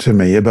treasure to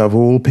me above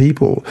all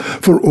people,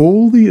 for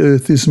all the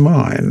earth is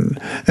mine,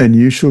 and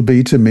you shall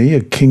be to me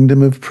a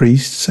kingdom of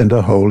priests and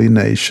a holy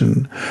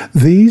nation.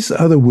 These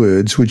are the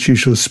words which you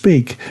shall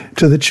speak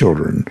to the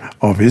children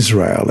of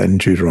Israel. And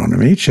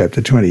Deuteronomy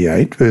chapter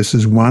 28,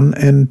 verses 1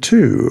 and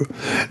 2.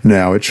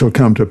 Now it shall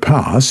come to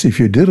pass, if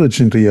you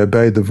diligently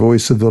obey the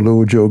voice of the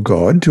Lord your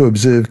God, to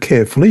observe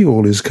carefully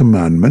all his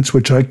commandments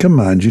which I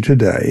command you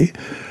today,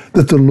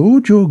 that the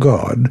Lord your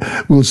God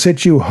will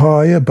set you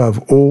high above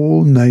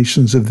all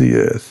nations of the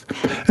earth.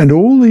 And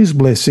all these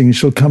blessings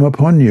shall come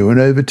upon you and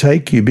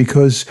overtake you,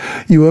 because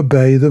you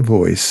obey the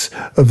voice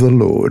of the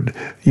Lord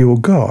your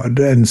God.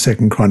 And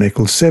 2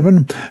 Chronicles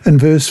 7 and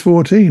verse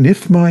 14,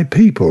 If my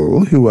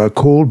people, who are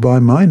called by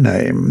my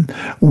name,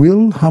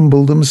 will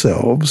humble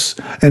themselves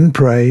and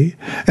pray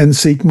and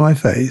seek my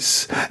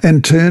face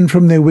and turn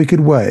from their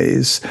wicked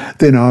ways,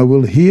 then I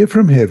will hear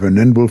from heaven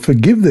and will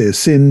forgive their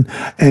sin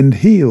and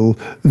heal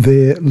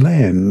their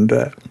land.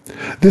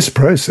 This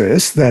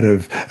process, that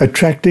of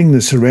attracting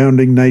the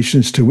surrounding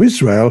nations to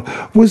Israel,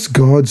 was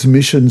God's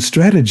mission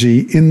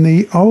strategy in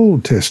the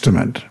Old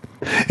Testament.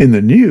 In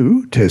the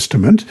New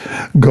Testament,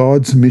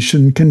 God's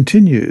mission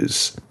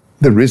continues.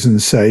 The risen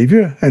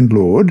Saviour and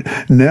Lord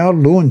now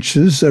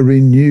launches a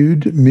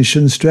renewed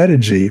mission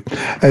strategy,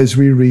 as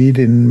we read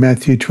in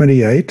Matthew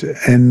 28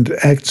 and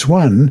Acts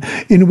 1,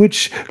 in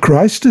which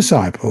Christ's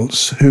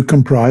disciples, who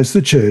comprise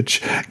the church,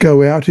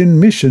 go out in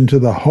mission to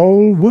the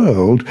whole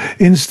world,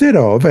 instead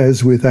of,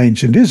 as with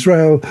ancient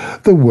Israel,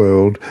 the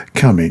world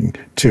coming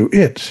to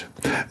it.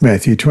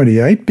 Matthew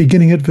 28,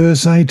 beginning at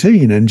verse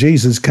 18, And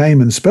Jesus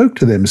came and spoke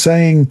to them,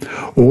 saying,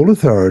 All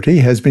authority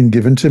has been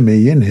given to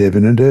me in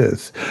heaven and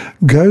earth.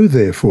 Go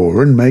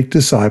therefore and make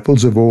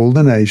disciples of all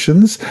the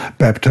nations,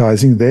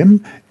 baptizing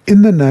them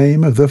in the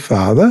name of the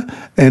Father,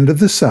 and of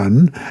the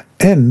Son,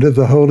 and of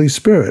the Holy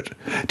Spirit,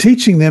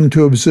 teaching them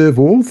to observe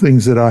all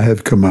things that I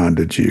have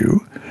commanded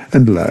you.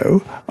 And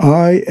lo,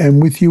 I am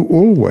with you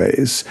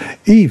always,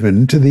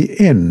 even to the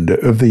end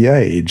of the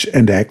age.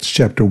 And Acts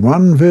chapter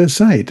 1,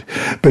 verse 8.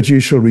 But you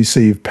shall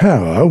receive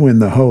power when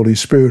the Holy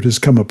Spirit has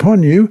come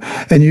upon you,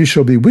 and you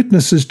shall be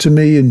witnesses to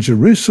me in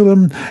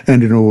Jerusalem,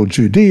 and in all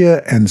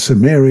Judea and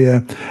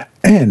Samaria,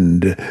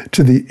 and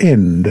to the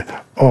end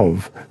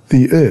of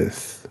the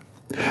earth.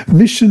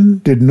 Mission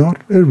did not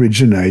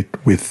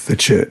originate with the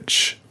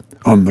church.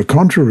 On the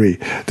contrary,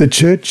 the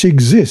church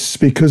exists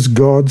because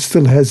God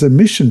still has a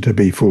mission to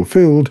be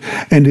fulfilled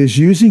and is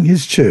using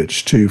his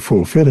church to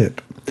fulfill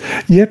it.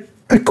 Yet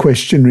a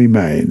question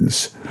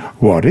remains: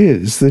 what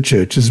is the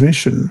church's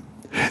mission?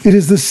 It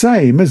is the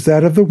same as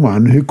that of the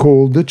one who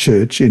called the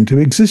church into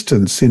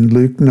existence in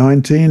Luke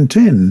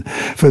 19:10.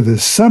 For the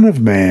Son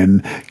of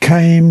Man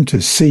came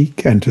to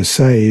seek and to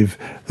save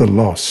the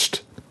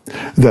lost.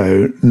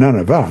 Though none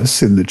of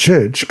us in the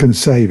church can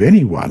save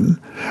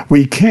anyone,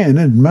 we can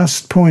and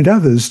must point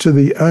others to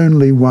the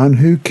only one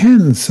who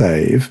can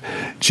save,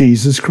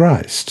 Jesus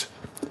Christ.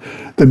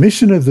 The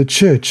mission of the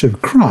Church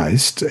of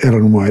Christ,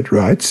 Ellen White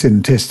writes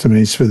in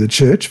Testimonies for the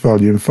Church,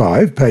 Volume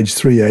 5, page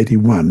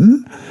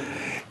 381,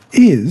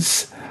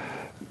 is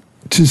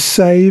to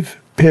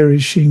save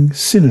perishing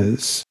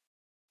sinners.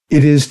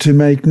 It is to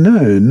make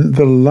known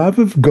the love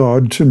of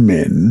God to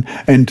men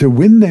and to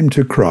win them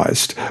to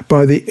Christ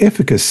by the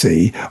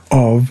efficacy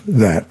of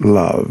that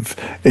love.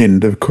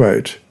 End of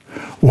quote.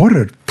 What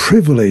a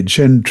privilege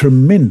and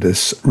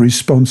tremendous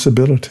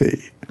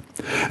responsibility.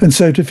 And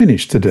so to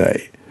finish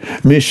today,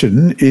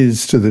 Mission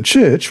is to the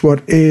church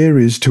what air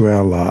is to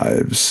our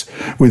lives.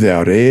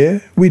 Without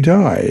air, we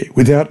die.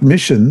 Without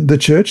mission, the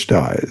church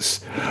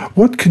dies.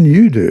 What can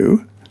you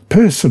do,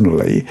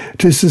 personally,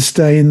 to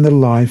sustain the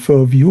life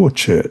of your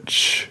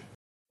church?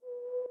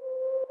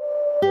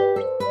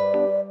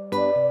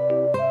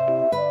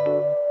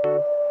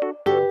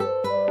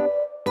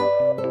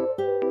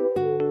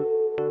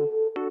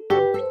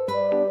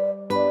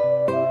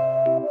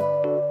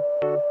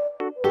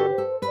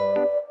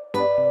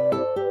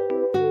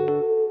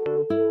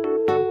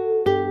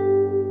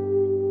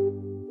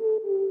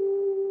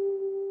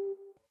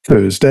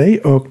 Thursday,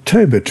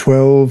 October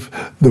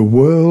 12, the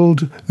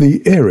world,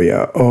 the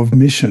area of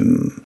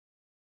mission.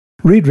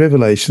 Read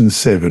Revelation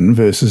 7,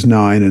 verses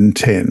 9 and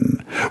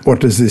 10. What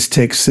does this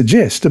text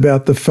suggest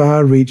about the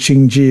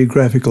far-reaching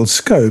geographical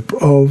scope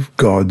of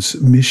God's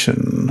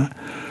mission?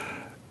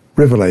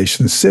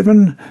 Revelation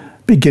 7,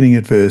 beginning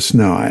at verse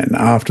 9.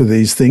 After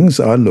these things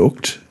I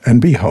looked, and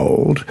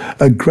behold,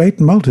 a great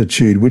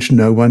multitude which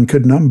no one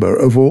could number,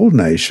 of all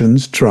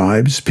nations,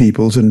 tribes,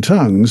 peoples, and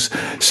tongues,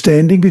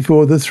 standing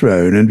before the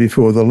throne and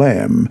before the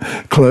Lamb,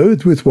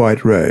 clothed with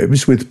white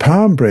robes, with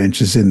palm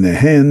branches in their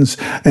hands,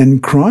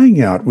 and crying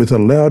out with a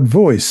loud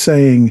voice,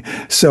 saying,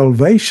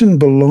 Salvation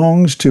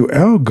belongs to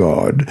our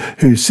God,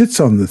 who sits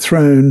on the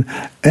throne,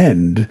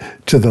 and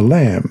to the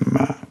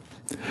Lamb.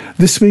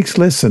 This week's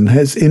lesson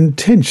has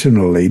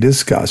intentionally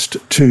discussed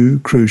two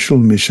crucial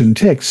mission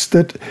texts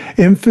that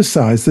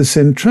emphasize the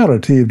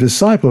centrality of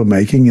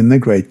disciple-making in the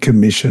Great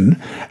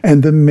Commission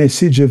and the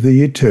message of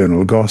the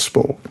eternal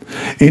gospel.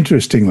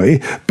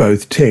 Interestingly,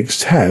 both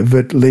texts have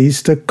at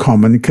least a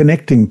common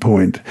connecting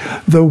point,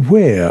 the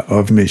where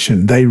of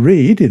mission. They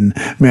read in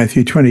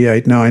Matthew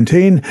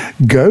 28:19,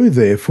 Go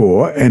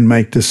therefore and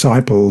make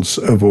disciples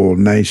of all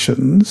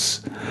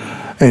nations.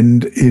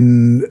 And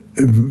in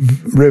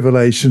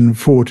Revelation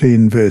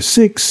 14, verse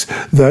 6,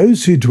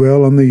 those who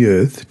dwell on the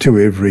earth, to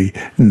every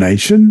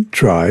nation,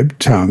 tribe,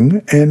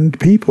 tongue, and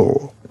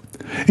people.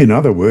 In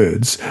other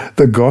words,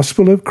 the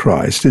gospel of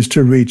Christ is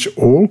to reach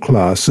all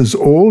classes,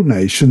 all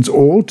nations,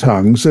 all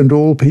tongues, and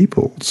all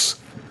peoples.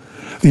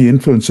 The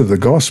influence of the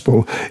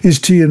gospel is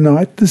to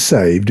unite the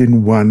saved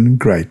in one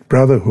great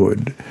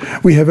brotherhood.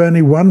 We have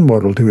only one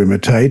model to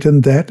imitate,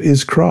 and that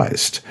is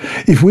Christ.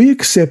 If we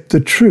accept the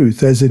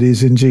truth as it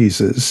is in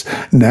Jesus,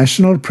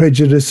 national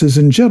prejudices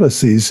and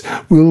jealousies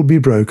will be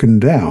broken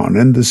down,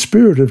 and the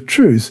Spirit of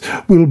truth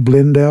will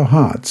blend our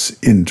hearts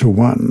into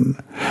one.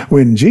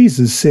 When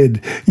Jesus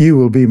said, You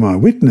will be my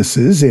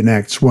witnesses, in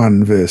Acts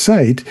 1, verse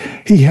 8,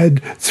 he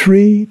had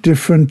three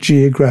different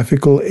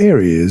geographical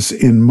areas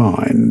in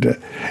mind.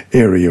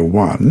 Area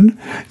 1,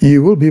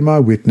 you will be my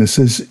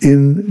witnesses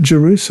in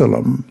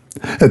Jerusalem.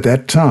 At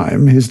that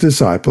time, his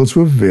disciples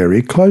were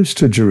very close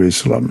to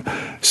Jerusalem.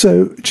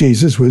 So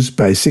Jesus was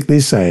basically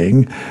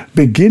saying,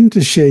 begin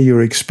to share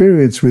your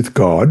experience with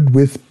God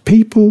with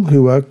people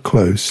who are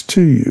close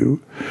to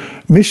you.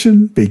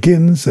 Mission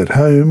begins at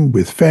home,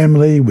 with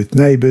family, with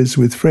neighbours,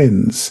 with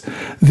friends.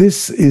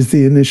 This is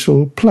the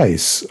initial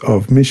place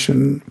of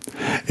mission.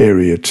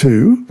 Area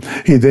 2,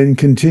 he then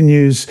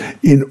continues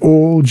in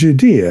all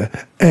Judea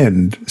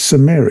and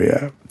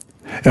Samaria.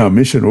 Our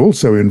mission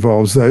also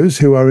involves those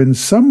who are in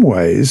some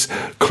ways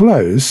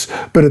close,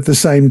 but at the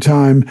same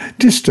time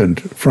distant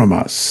from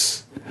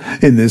us.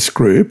 In this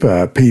group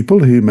are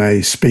people who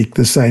may speak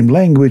the same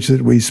language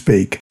that we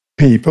speak,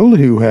 people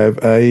who have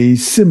a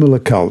similar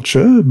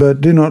culture but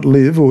do not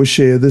live or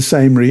share the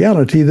same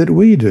reality that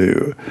we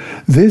do.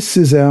 This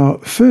is our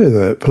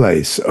further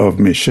place of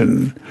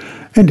mission.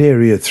 And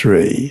Area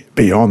 3,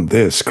 beyond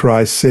this,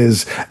 Christ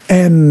says,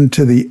 and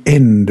to the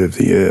end of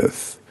the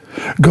earth.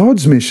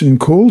 God's mission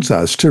calls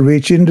us to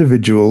reach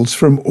individuals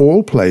from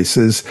all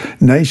places,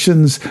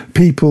 nations,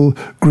 people,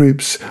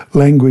 groups,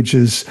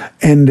 languages,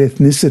 and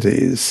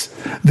ethnicities.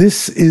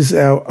 This is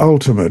our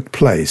ultimate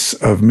place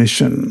of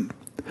mission.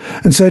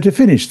 And so to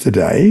finish the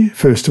day,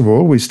 first of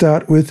all, we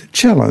start with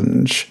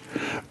challenge.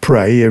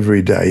 Pray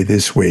every day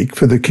this week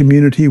for the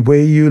community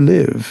where you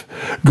live.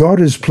 God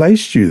has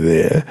placed you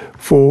there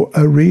for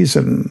a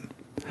reason.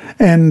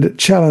 And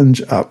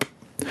challenge up.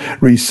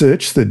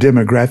 Research the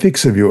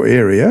demographics of your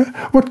area.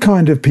 What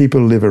kind of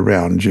people live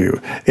around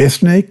you?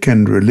 Ethnic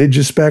and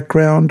religious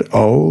background,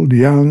 old,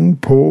 young,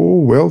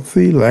 poor,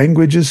 wealthy,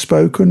 languages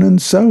spoken,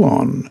 and so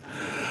on.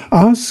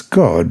 Ask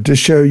God to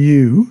show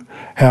you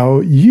how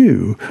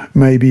you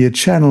may be a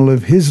channel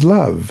of His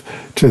love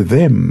to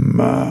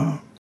them.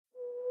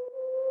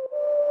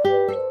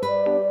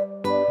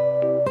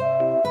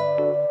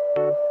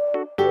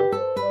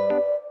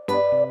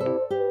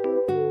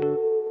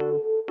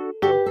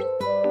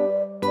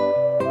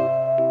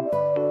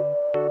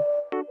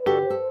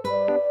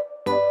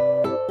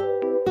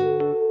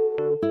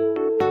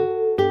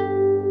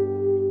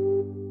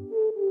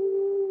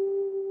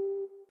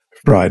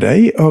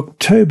 Friday,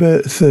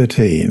 October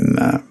 13.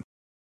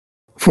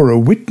 For a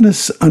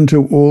witness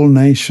unto all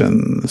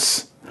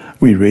nations.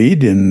 We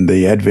read in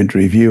the Advent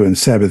Review and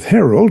Sabbath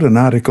Herald an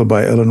article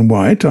by Ellen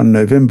White on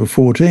November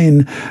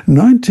 14,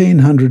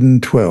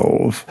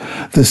 1912.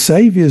 The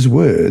Saviour's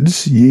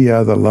words, "Ye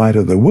are the light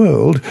of the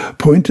world,"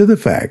 point to the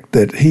fact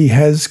that he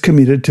has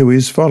committed to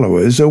his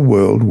followers a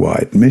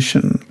worldwide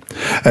mission.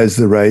 As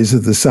the rays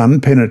of the sun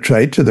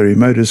penetrate to the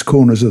remotest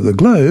corners of the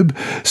globe,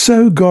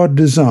 so God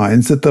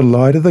designs that the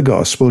light of the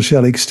gospel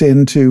shall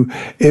extend to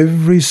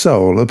every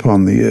soul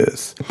upon the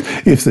earth.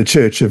 If the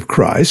Church of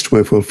Christ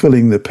were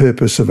fulfilling the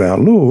purpose of our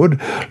Lord,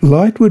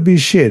 light would be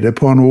shed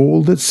upon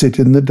all that sit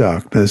in the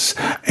darkness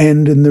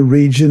and in the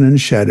region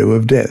and shadow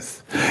of death.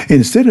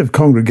 Instead of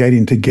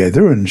congregating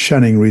together and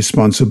shunning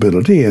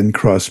responsibility and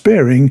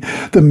cross-bearing,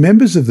 the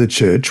members of the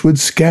church would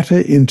scatter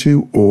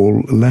into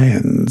all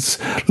lands,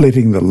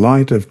 letting the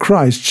light of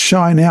Christ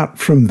shine out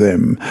from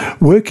them,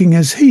 working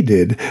as he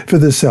did for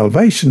the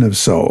salvation of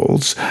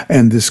souls,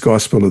 and this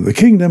gospel of the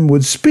kingdom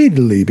would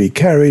speedily be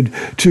carried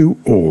to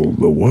all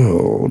the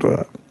world.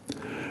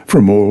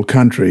 From all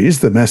countries,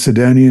 the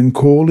Macedonian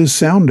call is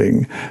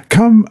sounding,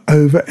 "Come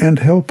over and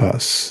help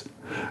us."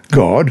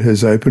 God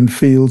has opened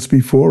fields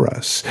before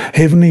us.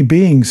 Heavenly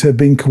beings have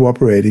been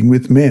cooperating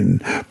with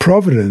men.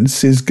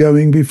 Providence is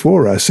going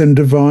before us, and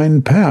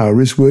divine power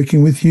is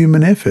working with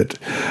human effort.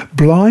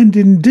 Blind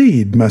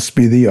indeed must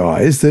be the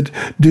eyes that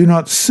do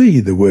not see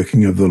the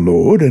working of the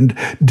Lord, and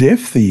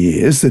deaf the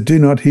ears that do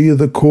not hear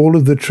the call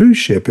of the true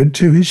shepherd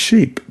to his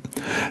sheep.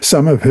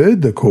 Some have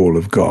heard the call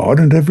of God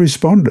and have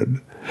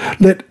responded.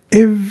 Let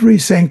every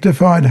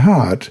sanctified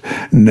heart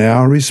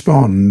now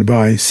respond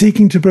by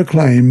seeking to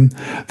proclaim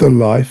the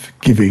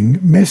life-giving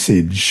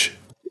message.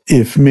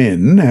 If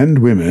men and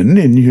women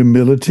in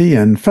humility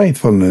and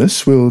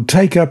faithfulness will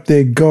take up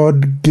their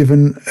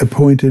God-given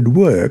appointed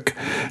work,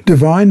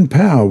 divine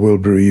power will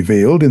be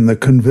revealed in the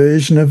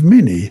conversion of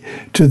many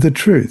to the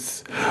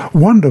truth.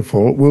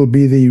 Wonderful will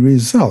be the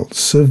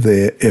results of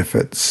their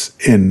efforts.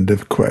 End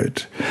of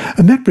quote.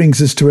 And that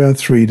brings us to our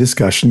 3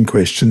 discussion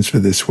questions for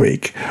this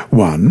week.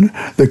 1.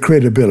 The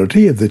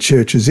credibility of the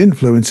Church's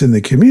influence in the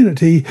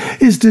community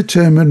is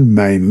determined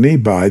mainly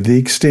by the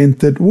extent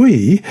that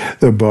we,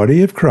 the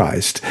body of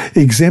Christ,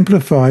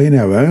 exemplify in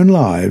our own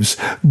lives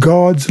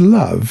God's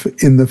love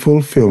in the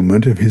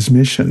fulfillment of his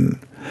mission.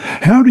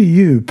 How do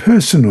you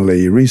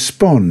personally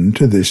respond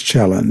to this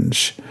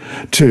challenge?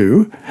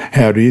 2.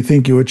 How do you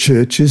think your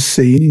church is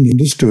seen and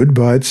understood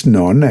by its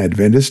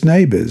non-Adventist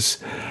neighbours?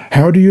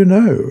 How do you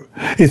know?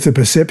 If the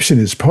perception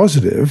is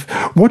positive,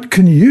 what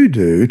can you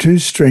do to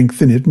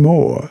strengthen it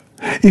more?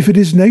 If it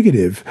is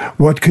negative,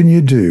 what can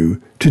you do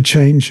to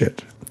change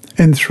it?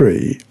 And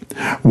 3.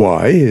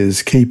 Why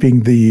is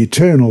keeping the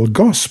eternal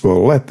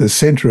gospel at the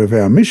centre of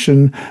our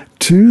mission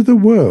to the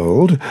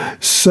world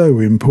so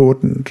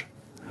important?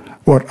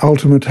 What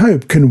ultimate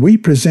hope can we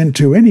present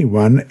to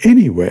anyone,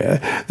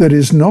 anywhere, that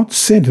is not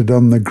centred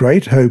on the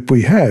great hope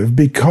we have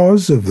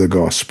because of the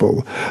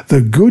gospel,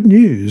 the good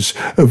news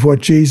of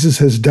what Jesus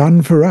has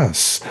done for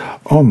us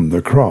on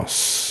the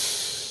cross?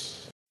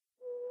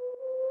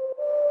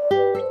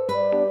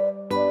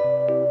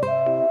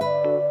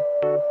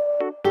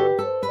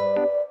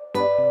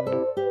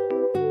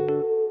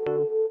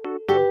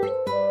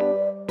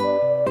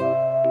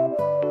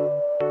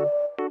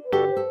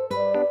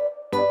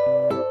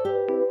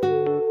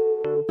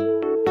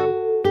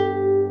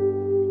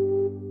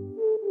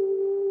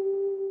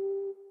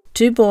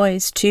 Two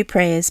Boys, Two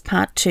Prayers,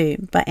 Part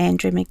 2 by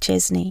Andrew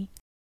McChesney.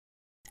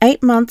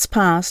 8 months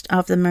passed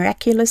after the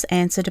miraculous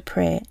answer to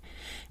prayer,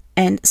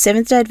 and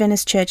Seventh-day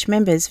Adventist Church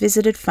members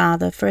visited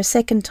Father for a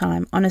second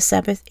time on a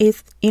Sabbath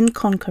in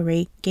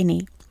Conakry,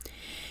 Guinea.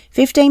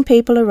 15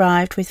 people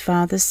arrived with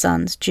Father's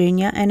sons,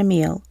 Junior and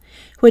Emile,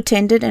 who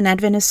attended an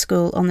Adventist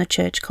school on the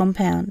church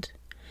compound.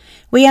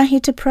 "We are here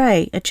to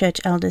pray," a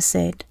church elder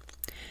said.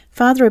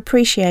 Father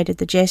appreciated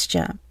the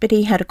gesture, but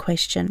he had a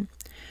question.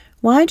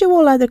 "Why do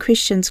all other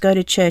Christians go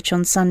to church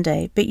on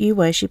Sunday, but you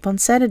worship on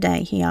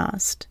Saturday?" he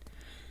asked.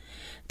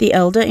 The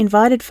elder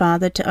invited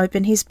Father to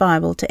open his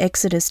Bible to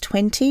Exodus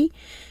 20,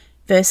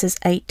 verses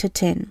 8 to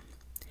 10.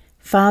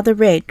 Father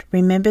read,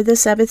 "Remember the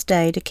Sabbath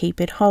day to keep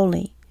it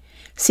holy.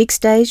 6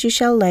 days you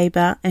shall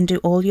labour and do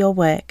all your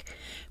work,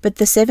 but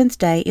the 7th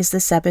day is the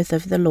Sabbath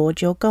of the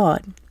Lord your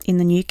God," in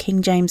the New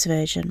King James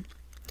Version.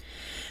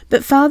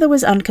 But Father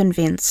was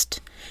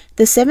unconvinced.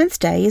 "The 7th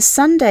day is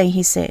Sunday,"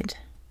 he said.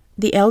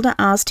 The elder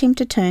asked him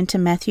to turn to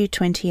Matthew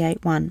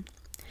 28:1.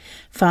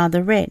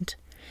 Father read,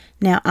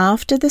 "Now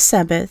after the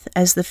Sabbath,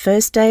 as the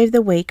first day of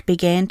the week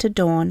began to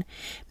dawn,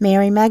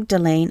 Mary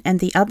Magdalene and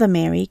the other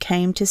Mary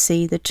came to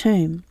see the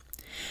tomb.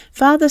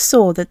 Father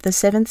saw that the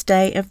 7th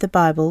day of the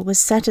Bible was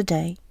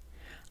Saturday.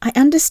 I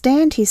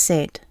understand," he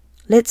said.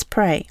 "Let's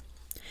pray."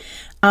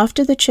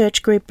 After the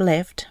church group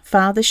left,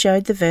 Father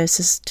showed the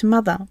verses to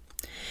Mother.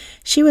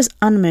 She was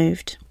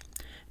unmoved.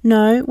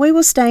 "No, we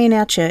will stay in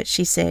our church,"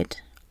 she said.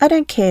 "I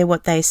don't care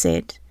what they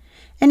said.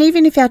 And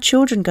even if our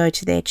children go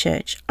to their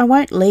church, I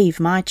won't leave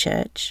my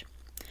church."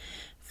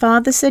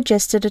 Father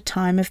suggested a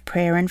time of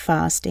prayer and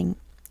fasting.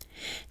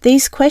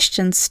 "These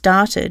questions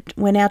started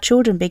when our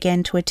children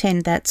began to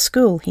attend that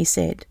school," he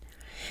said.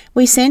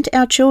 We sent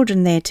our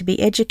children there to be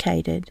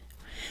educated.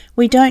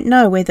 We don't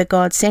know whether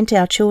God sent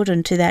our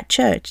children to that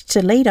church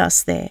to lead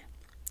us there.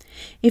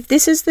 If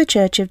this is the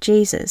church of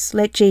Jesus,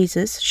 let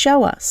Jesus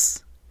show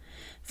us.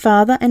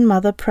 Father and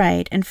mother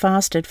prayed and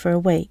fasted for a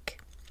week.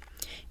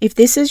 If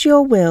this is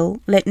your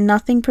will, let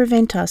nothing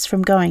prevent us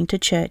from going to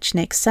church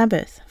next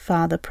Sabbath,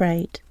 Father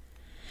prayed.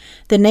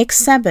 The next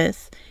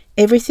Sabbath,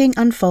 everything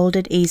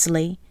unfolded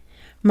easily.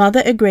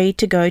 Mother agreed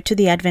to go to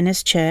the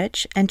Adventist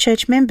church, and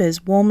church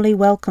members warmly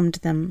welcomed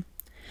them.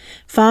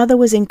 Father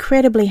was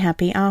incredibly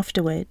happy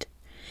afterward.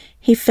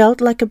 He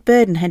felt like a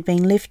burden had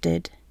been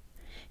lifted.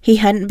 He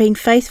hadn't been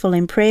faithful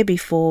in prayer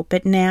before,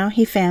 but now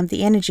he found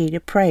the energy to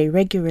pray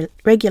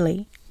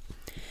regularly.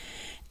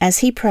 As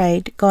he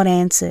prayed, God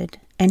answered,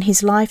 and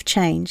his life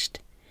changed.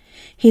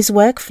 His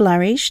work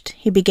flourished.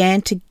 He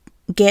began to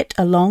get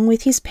along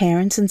with his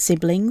parents and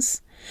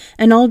siblings.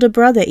 An older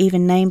brother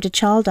even named a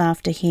child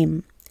after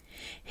him.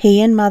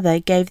 He and mother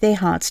gave their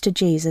hearts to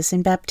Jesus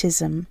in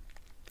baptism.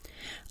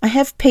 I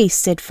have peace,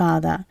 said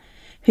Father,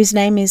 whose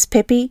name is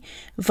Pepi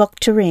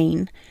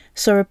Voctorine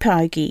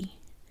Soropogi.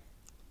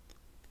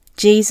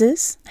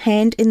 Jesus,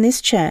 hand in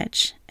this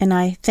church, and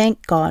I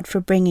thank God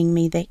for bringing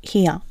me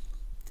here.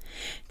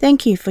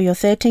 Thank you for your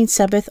 13th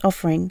Sabbath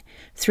offering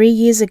 3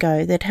 years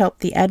ago that helped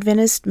the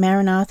Adventist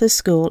Maranatha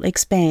School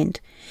expand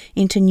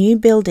into new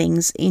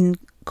buildings in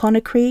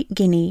Conakry,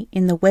 Guinea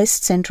in the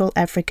West Central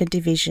Africa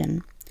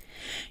Division.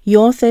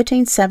 Your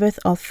 13th Sabbath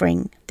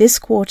offering this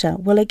quarter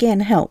will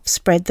again help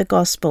spread the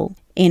gospel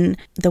in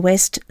the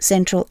West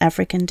Central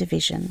African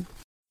Division.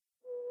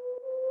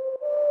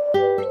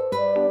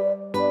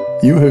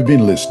 You have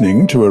been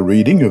listening to a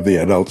reading of the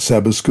Adult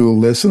Sabbath School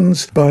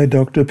lessons by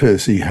Dr.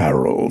 Percy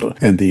Harrold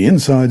and the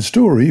inside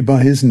story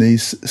by his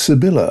niece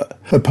Sibylla.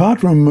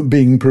 Apart from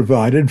being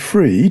provided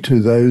free to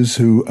those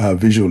who are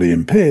visually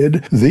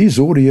impaired, these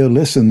audio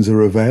lessons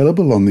are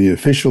available on the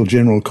official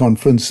General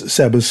Conference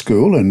Sabbath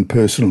School and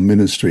Personal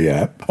Ministry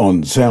app,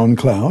 on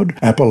SoundCloud,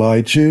 Apple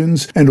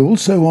iTunes, and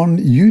also on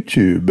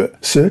YouTube.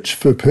 Search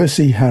for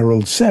Percy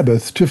Harrold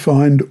Sabbath to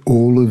find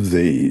all of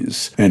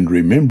these. And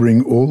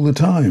remembering all the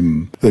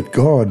time that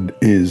God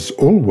is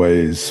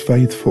always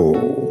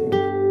faithful.